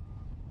News.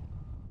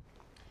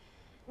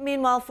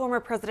 Meanwhile, former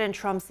President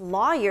Trump's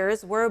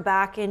lawyers were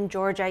back in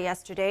Georgia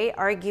yesterday,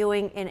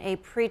 arguing in a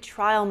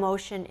pre-trial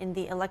motion in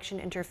the election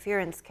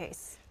interference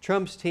case.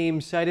 Trump's team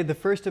cited the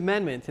First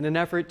Amendment in an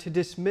effort to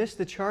dismiss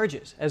the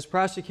charges as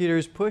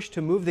prosecutors pushed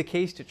to move the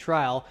case to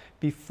trial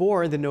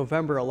before the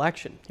November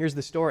election. Here's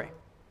the story.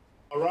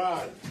 All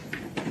right.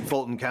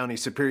 Fulton County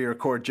Superior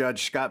Court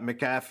Judge Scott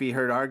McAfee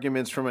heard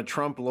arguments from a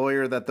Trump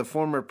lawyer that the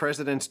former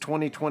president's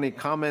 2020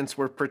 comments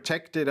were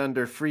protected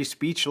under free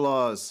speech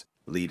laws.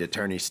 Lead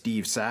attorney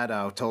Steve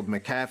Sadow told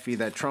McAfee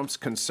that Trump's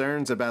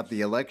concerns about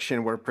the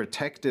election were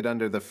protected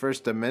under the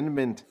First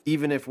Amendment,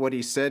 even if what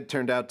he said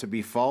turned out to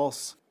be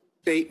false.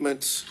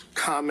 Statements,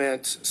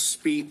 comments,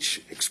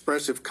 speech,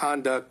 expressive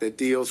conduct that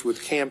deals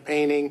with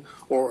campaigning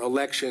or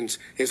elections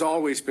has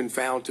always been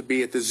found to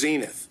be at the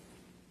zenith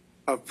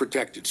of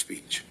protected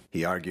speech.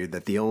 He argued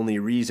that the only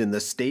reason the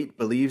state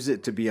believes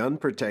it to be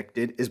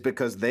unprotected is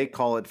because they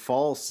call it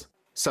false.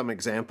 Some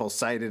examples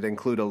cited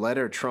include a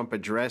letter Trump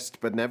addressed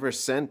but never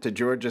sent to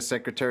Georgia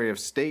Secretary of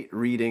State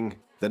reading,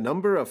 "The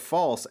number of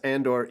false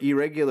and/or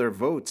irregular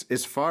votes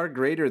is far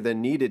greater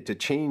than needed to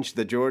change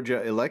the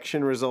Georgia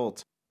election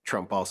result."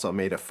 Trump also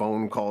made a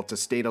phone call to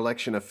state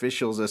election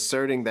officials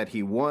asserting that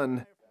he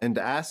won and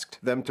asked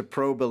them to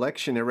probe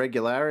election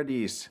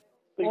irregularities.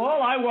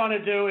 All I want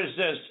to do is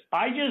this.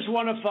 I just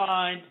want to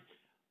find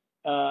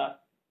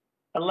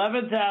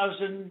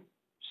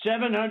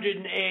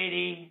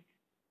 11,780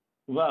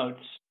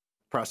 votes.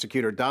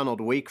 Prosecutor Donald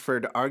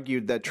Wakeford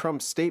argued that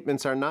Trump's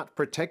statements are not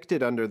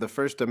protected under the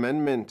First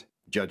Amendment.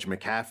 Judge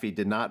McAfee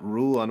did not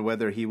rule on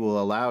whether he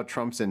will allow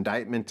Trump's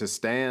indictment to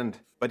stand,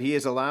 but he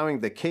is allowing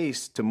the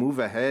case to move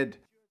ahead.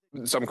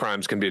 Some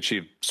crimes can be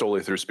achieved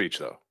solely through speech,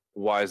 though.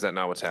 Why is that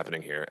not what's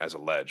happening here, as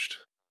alleged?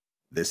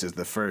 This is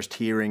the first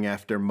hearing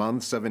after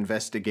months of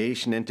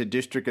investigation into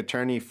District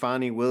Attorney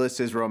Fani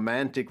Willis's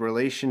romantic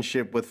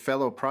relationship with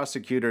fellow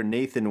prosecutor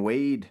Nathan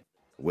Wade.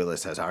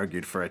 Willis has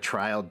argued for a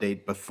trial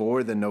date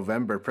before the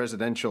November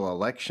presidential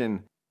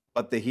election,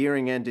 but the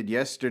hearing ended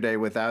yesterday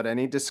without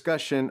any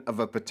discussion of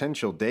a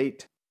potential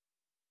date.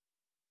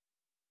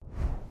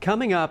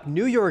 Coming up,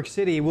 New York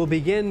City will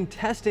begin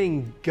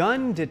testing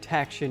gun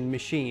detection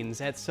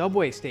machines at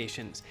subway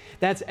stations.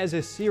 That's as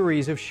a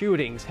series of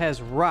shootings has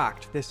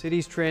rocked the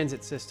city's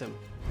transit system.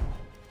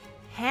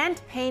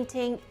 Hand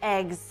painting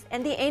eggs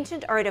and the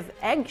ancient art of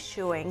egg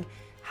shoeing,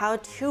 how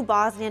two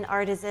Bosnian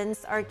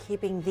artisans are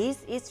keeping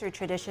these Easter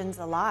traditions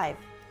alive.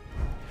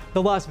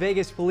 The Las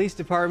Vegas Police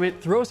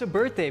Department throws a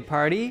birthday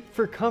party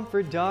for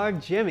comfort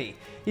dog Jimmy.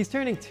 He's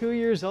turning 2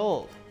 years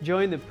old.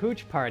 Join the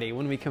pooch party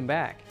when we come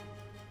back.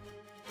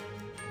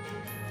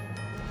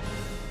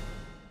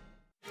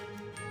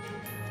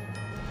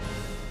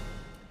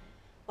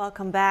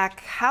 Welcome back.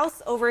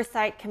 House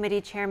Oversight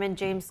Committee Chairman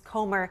James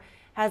Comer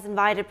has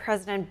invited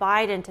President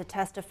Biden to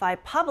testify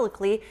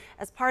publicly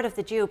as part of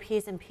the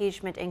GOP's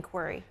impeachment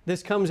inquiry.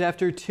 This comes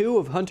after 2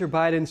 of Hunter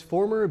Biden's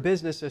former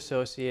business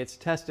associates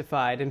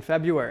testified in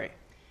February.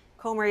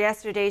 Comer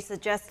yesterday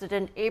suggested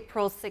an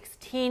April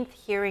 16th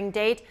hearing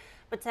date,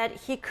 but said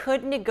he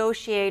could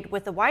negotiate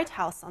with the White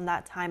House on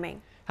that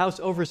timing. House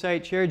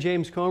Oversight Chair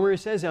James Comer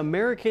says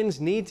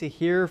Americans need to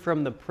hear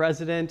from the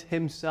president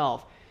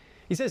himself.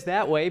 He says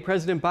that way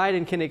President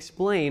Biden can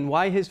explain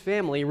why his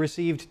family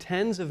received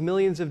tens of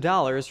millions of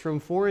dollars from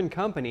foreign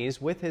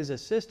companies with his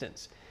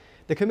assistance.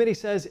 The committee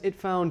says it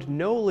found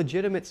no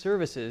legitimate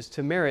services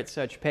to merit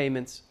such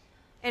payments.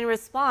 In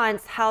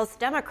response, House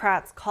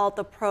Democrats called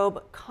the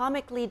probe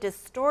comically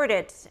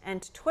distorted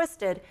and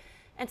twisted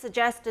and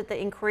suggested the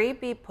inquiry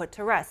be put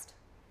to rest.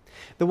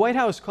 The White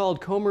House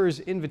called Comer's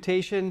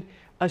invitation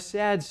a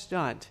sad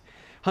stunt.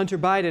 Hunter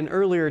Biden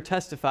earlier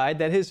testified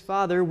that his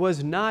father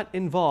was not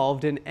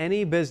involved in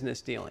any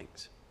business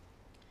dealings.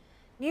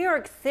 New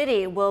York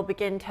City will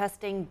begin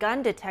testing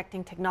gun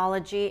detecting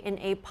technology in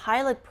a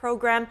pilot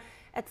program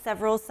at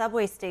several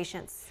subway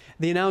stations.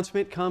 The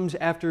announcement comes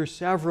after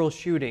several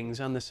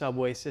shootings on the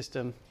subway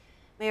system.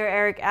 Mayor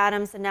Eric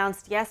Adams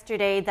announced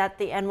yesterday that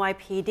the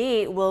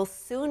NYPD will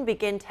soon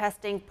begin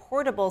testing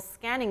portable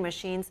scanning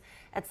machines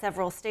at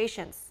several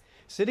stations.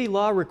 City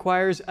law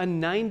requires a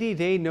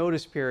 90-day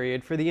notice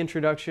period for the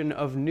introduction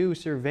of new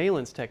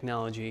surveillance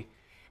technology.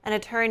 An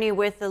attorney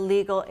with the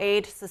Legal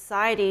Aid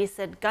Society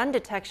said gun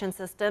detection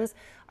systems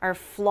are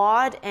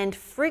flawed and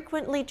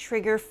frequently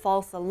trigger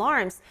false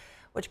alarms,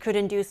 which could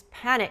induce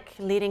panic,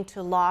 leading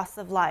to loss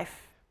of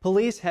life.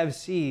 Police have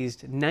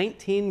seized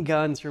 19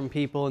 guns from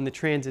people in the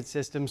transit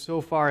system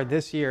so far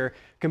this year,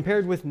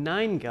 compared with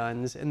 9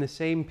 guns in the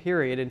same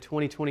period in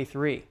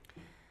 2023.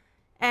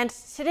 And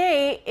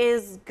today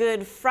is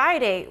Good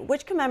Friday,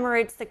 which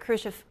commemorates the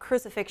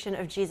crucifixion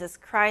of Jesus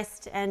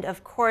Christ. And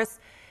of course,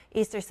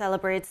 Easter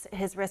celebrates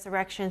his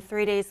resurrection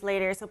 3 days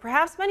later. So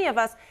perhaps many of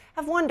us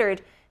have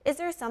wondered, is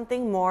there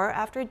something more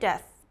after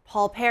death?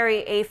 Paul Perry,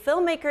 a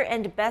filmmaker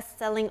and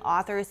best-selling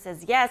author,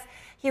 says yes.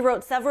 He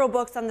wrote several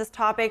books on this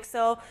topic,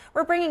 so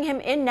we're bringing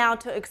him in now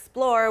to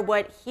explore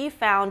what he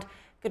found.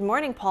 Good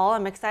morning, Paul.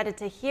 I'm excited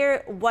to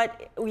hear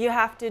what you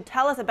have to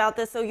tell us about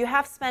this. So you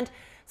have spent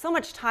so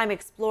much time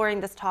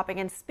exploring this topic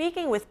and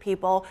speaking with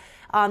people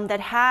that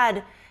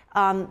had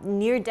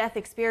near-death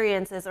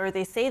experiences, or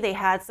they say they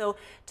had. So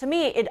to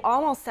me, it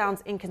almost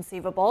sounds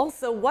inconceivable.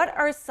 So what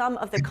are some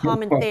of the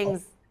common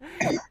things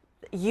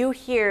you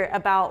hear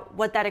about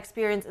what that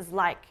experience is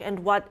like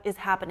and what is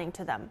happening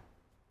to them?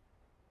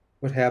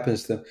 What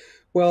happens to them?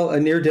 Well, a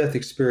near-death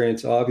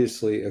experience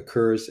obviously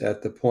occurs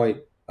at the point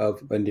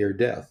of a near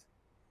death.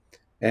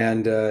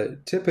 And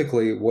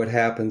typically what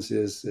happens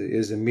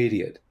is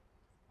immediate.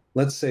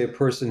 Let's say a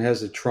person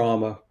has a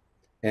trauma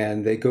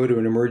and they go to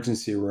an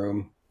emergency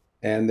room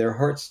and their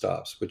heart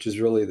stops, which is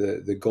really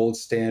the gold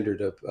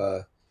standard of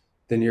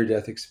the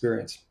near-death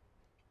experience.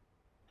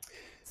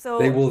 So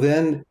they will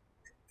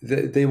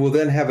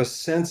then have a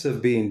sense of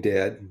being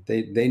dead.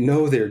 They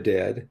know they're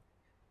dead,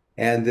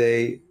 and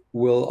they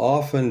will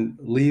often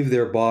leave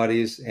their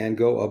bodies and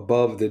go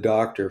above the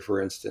doctor, for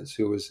instance,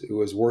 who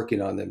was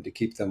working on them to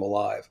keep them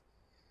alive.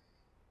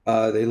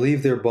 They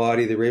leave their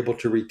body. They're able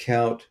to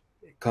recount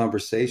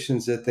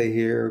conversations that they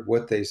hear,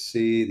 what they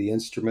see, the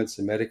instruments,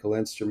 the medical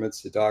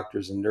instruments the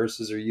doctors and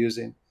nurses are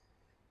using.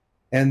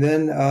 And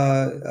then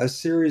a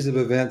series of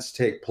events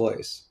take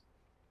place,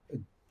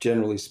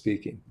 generally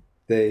speaking.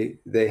 They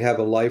have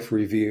a life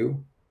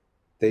review.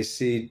 They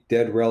see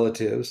dead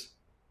relatives.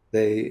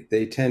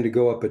 They tend to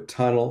go up a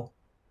tunnel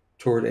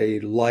toward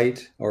a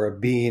light or a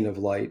being of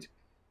light.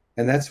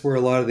 And that's where a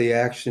lot of the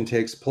action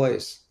takes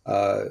place.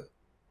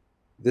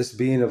 This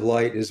being of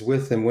light is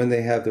with them when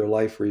they have their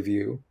life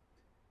review.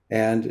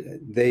 And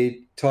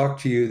they talk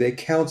to you, they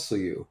counsel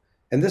you.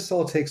 And this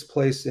all takes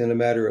place in a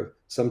matter of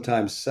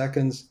sometimes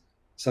seconds,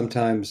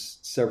 sometimes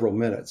several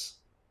minutes.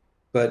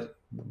 But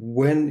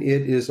when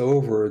it is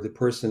over, the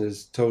person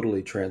is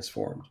totally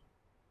transformed.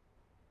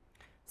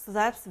 So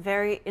that's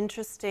very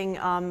interesting.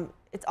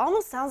 It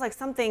almost sounds like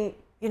something,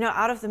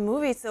 out of the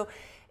movie. So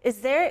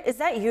is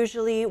that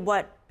usually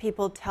what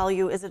people tell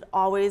you? Is it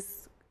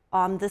always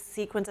this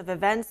sequence of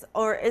events?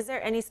 Or is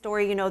there any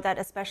story, that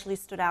especially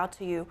stood out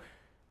to you?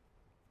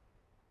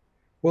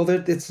 Well,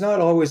 it's not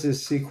always a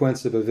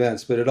sequence of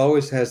events, but it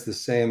always has the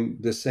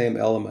same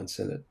elements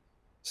in it.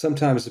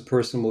 Sometimes a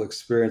person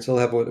they'll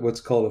have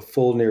what's called a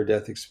full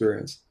near-death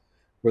experience,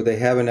 where they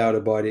have an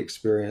out-of-body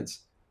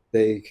experience.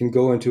 They can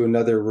go into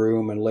another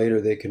room, and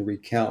later they can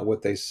recount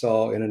what they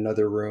saw in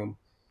another room.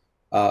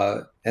 And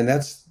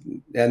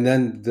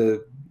then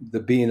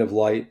the being of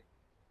light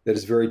that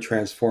is very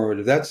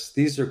transformative.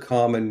 These are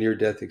common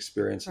near-death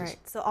experiences. Right.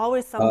 So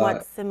always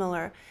somewhat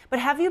similar. But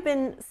have you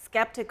been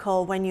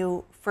skeptical when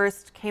you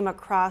first came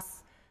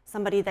across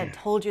somebody that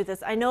told you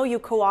this? I know you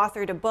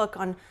co-authored a book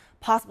on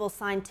possible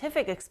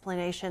scientific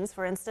explanations,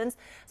 for instance.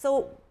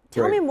 So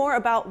tell me more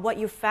about what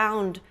you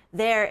found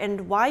there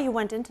and why you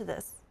went into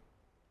this.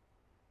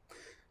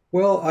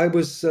 Well, I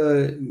was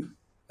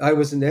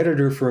an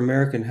editor for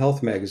American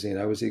Health magazine.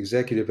 I was the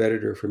executive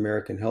editor for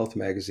American Health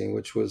magazine,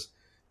 which was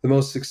the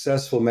most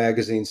successful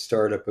magazine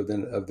startup of the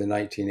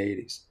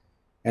 1980s.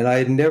 And I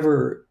had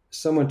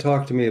someone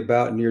talked to me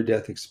about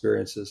near-death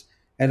experiences,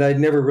 and I'd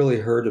never really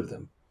heard of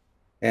them.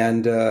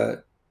 And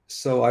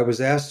so I was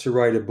asked to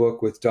write a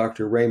book with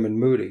Dr. Raymond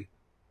Moody,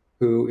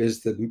 who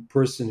is the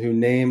person who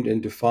named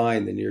and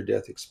defined the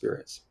near-death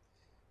experience.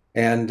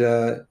 And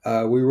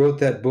we wrote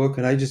that book,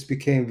 and I just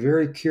became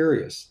very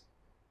curious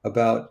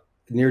about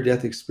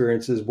near-death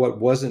experiences, what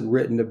wasn't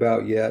written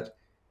about yet,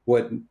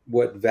 what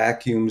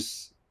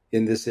vacuums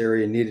in this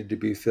area needed to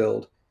be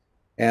filled.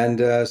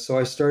 And so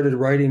I started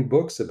writing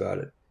books about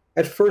it.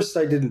 At first,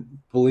 I didn't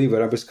believe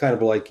it. I was kind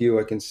of like you.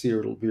 I can see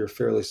you're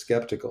fairly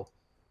skeptical.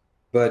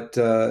 But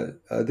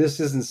this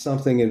isn't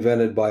something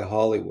invented by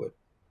Hollywood.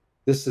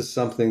 This is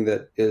something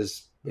that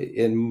is,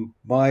 in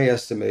my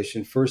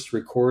estimation, first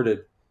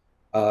recorded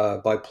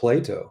by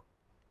Plato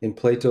in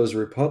Plato's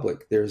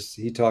Republic.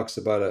 He talks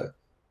about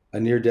a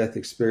near-death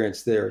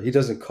experience there. He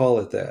doesn't call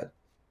it that.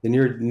 The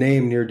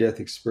name near-death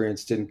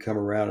experience didn't come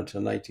around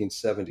until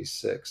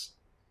 1976.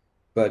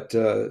 But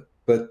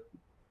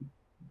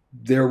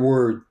there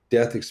were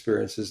death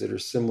experiences that are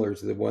similar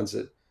to the ones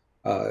that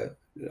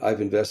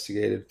I've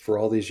investigated for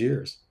all these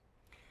years.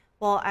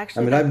 Well,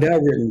 actually, I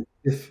mean,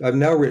 I've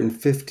now written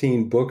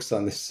 15 books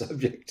on this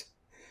subject.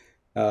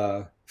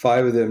 5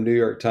 of them New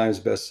York Times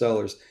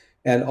bestsellers,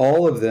 and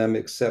all of them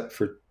except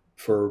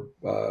for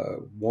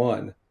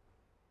one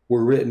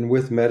were written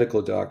with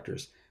medical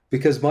doctors.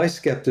 Because my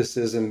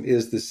skepticism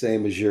is the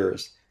same as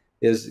yours.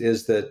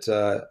 Is that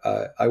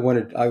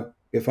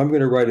if I'm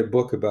going to write a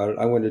book about it,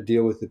 I want to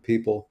deal with the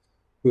people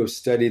who have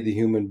studied the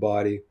human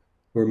body,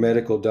 who are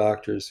medical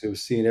doctors, who have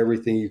seen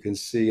everything you can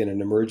see in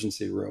an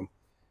emergency room,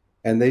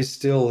 and they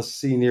still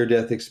see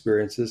near-death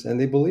experiences and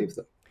they believe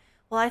them.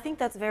 Well, I think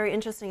that's very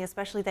interesting,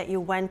 especially that you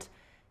went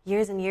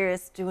years and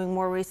years doing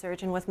more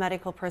research and with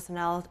medical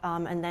personnel,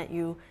 and that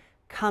you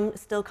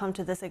still come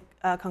to this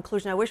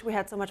conclusion. I wish we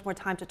had so much more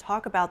time to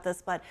talk about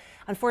this, but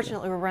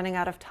unfortunately we're running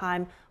out of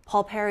time.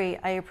 Paul Perry,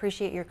 I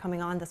appreciate your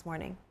coming on this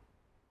morning.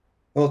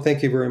 Well,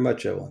 thank you very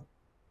much, Evelyn.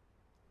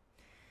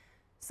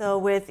 So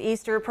with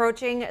Easter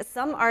approaching,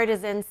 some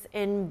artisans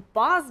in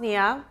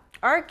Bosnia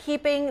are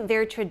keeping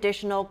their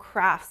traditional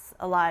crafts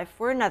alive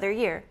for another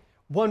year.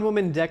 One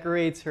woman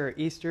decorates her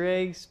Easter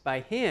eggs by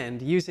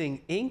hand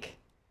using ink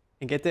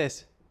and, get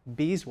this,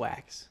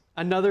 beeswax.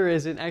 Another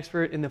is an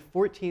expert in the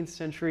 14th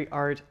century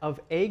art of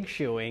egg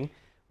shoeing.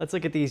 Let's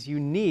look at these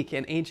unique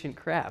and ancient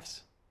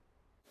crafts.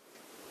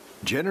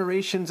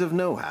 Generations of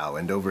know-how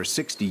and over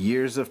 60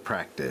 years of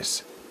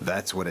practice.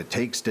 That's what it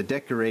takes to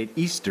decorate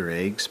Easter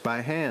eggs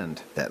by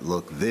hand that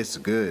look this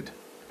good.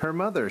 Her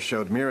mother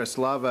showed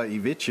Miroslava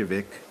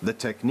Ivicevic the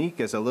technique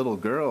as a little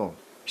girl.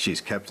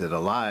 She's kept it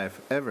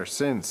alive ever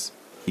since.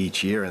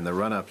 Each year in the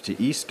run-up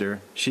to Easter,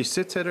 she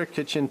sits at her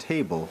kitchen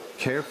table,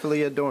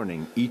 carefully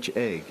adorning each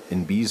egg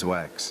in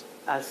beeswax.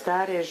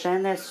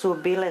 The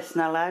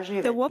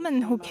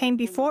women who came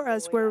before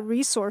us were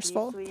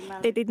resourceful.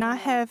 They did not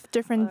have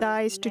different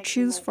dyes to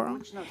choose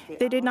from.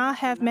 They did not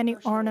have many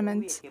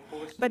ornaments,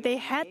 but they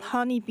had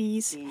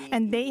honeybees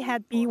and they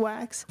had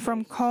beeswax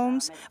from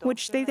combs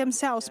which they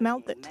themselves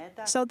melted.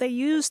 So they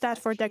used that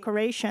for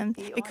decoration,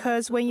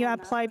 because when you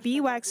apply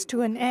beeswax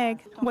to an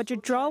egg, what you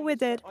draw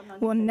with it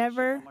will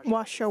never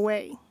wash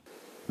away.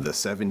 The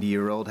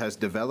 70-year-old has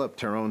developed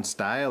her own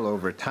style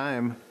over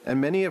time, and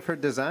many of her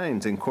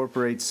designs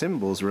incorporate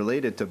symbols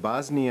related to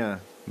Bosnia.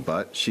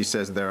 But she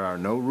says there are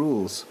no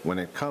rules when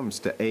it comes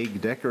to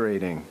egg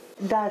decorating.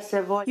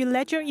 You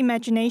let your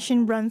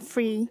imagination run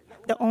free.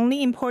 The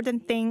only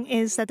important thing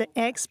is that the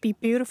eggs be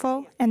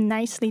beautiful and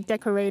nicely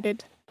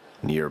decorated.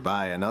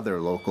 Nearby,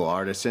 another local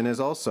artisan is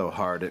also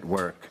hard at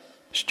work.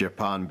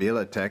 Stepan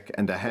Biletek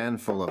and a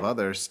handful of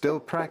others still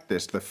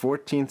practice the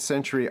 14th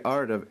century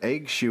art of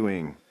egg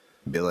shoeing.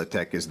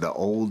 Biletek is the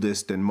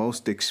oldest and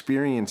most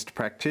experienced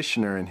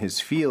practitioner in his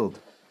field.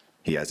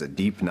 He has a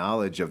deep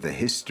knowledge of the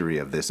history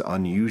of this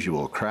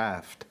unusual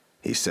craft.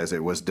 He says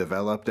it was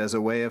developed as a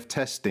way of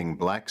testing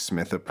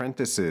blacksmith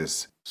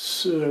apprentices.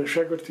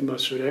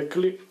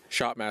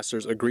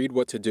 Shopmasters agreed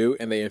what to do,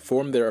 and they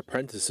informed their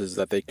apprentices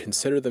that they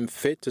consider them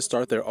fit to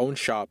start their own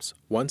shops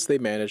once they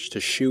managed to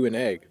shoe an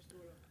egg.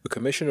 A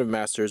commission of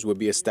masters would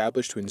be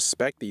established to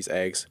inspect these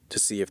eggs to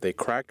see if they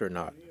cracked or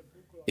not.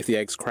 If the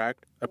eggs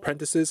cracked,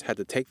 apprentices had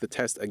to take the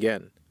test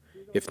again.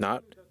 If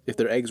not, if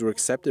their eggs were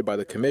accepted by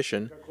the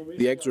commission,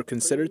 the eggs were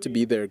considered to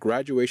be their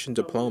graduation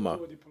diploma.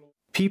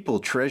 People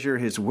treasure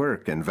his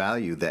work and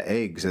value the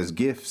eggs as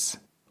gifts.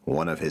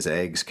 One of his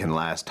eggs can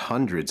last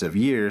hundreds of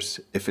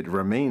years if it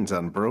remains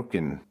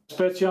unbroken.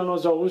 Especially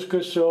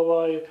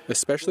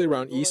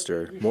around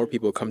Easter, more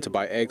people come to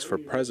buy eggs for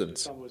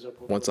presents.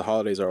 Once the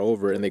holidays are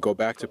over and they go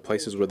back to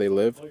places where they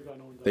live,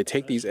 they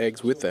take these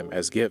eggs with them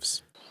as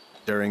gifts.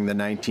 During the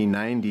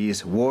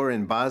 1990s, war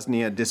in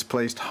Bosnia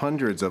displaced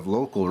hundreds of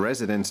local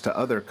residents to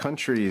other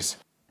countries.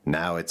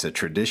 Now it's a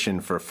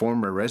tradition for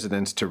former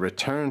residents to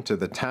return to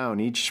the town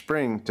each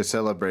spring to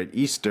celebrate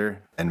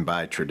Easter and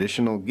buy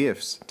traditional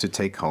gifts to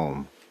take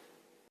home.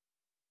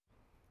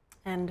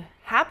 And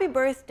happy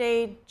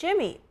birthday,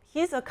 Jimmy.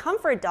 He's a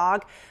comfort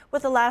dog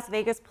with the Las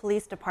Vegas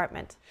Police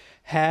Department.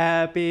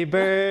 Happy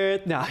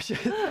birthday. No,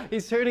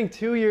 he's turning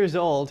 2 years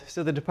old,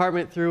 so the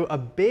department threw a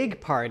big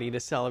party to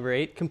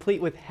celebrate,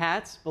 complete with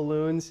hats,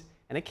 balloons,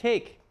 and a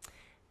cake.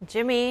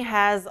 Jimmy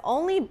has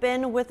only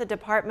been with the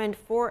department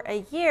for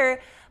a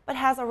year, but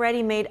has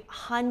already made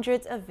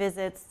hundreds of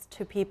visits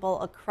to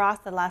people across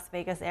the Las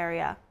Vegas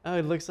area. Oh,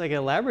 it looks like a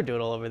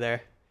Labradoodle over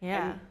there.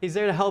 Yeah. And he's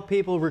there to help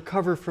people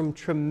recover from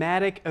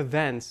traumatic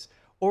events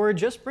or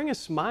just bring a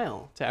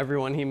smile to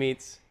everyone he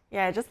meets.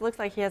 Yeah, it just looks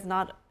like he has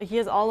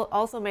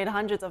also made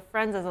hundreds of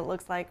friends, as it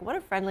looks like. What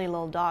a friendly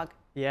little dog.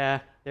 Yeah,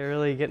 they're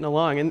really getting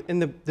along.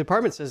 And the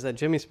department says that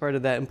Jimmy's part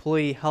of that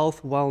Employee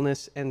Health,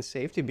 Wellness, and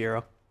Safety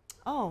Bureau.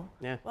 Oh,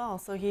 yeah. Well,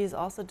 so he's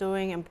also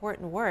doing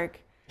important work.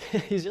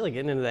 He's really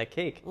getting into that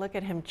cake. Look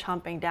at him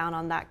chomping down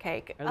on that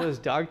cake. Are those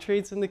dog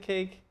treats in the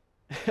cake?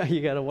 You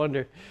gotta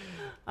wonder.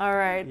 All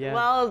right. Yeah.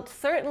 Well, it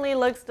certainly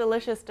looks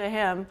delicious to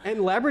him. And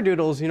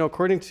Labradoodles,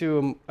 according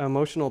to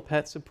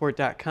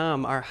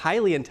emotionalpetsupport.com, are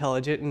highly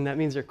intelligent, and that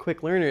means they're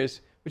quick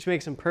learners, which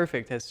makes them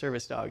perfect as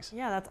service dogs.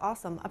 Yeah, that's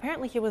awesome.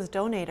 Apparently he was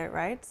donated,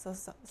 right? So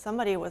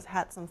somebody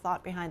had some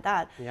thought behind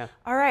that. Yeah.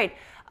 All right.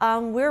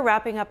 We're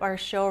wrapping up our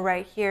show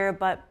right here,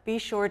 but be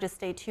sure to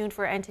stay tuned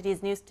for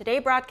NTD's News Today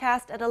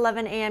broadcast at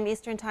 11 a.m.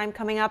 Eastern Time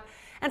coming up.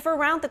 And for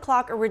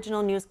round-the-clock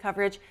original news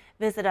coverage,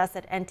 visit us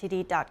at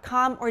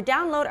ntd.com or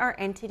download our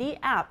NTD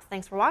app.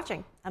 Thanks for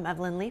watching. I'm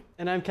Evelyn Lee.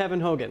 And I'm Kevin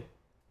Hogan.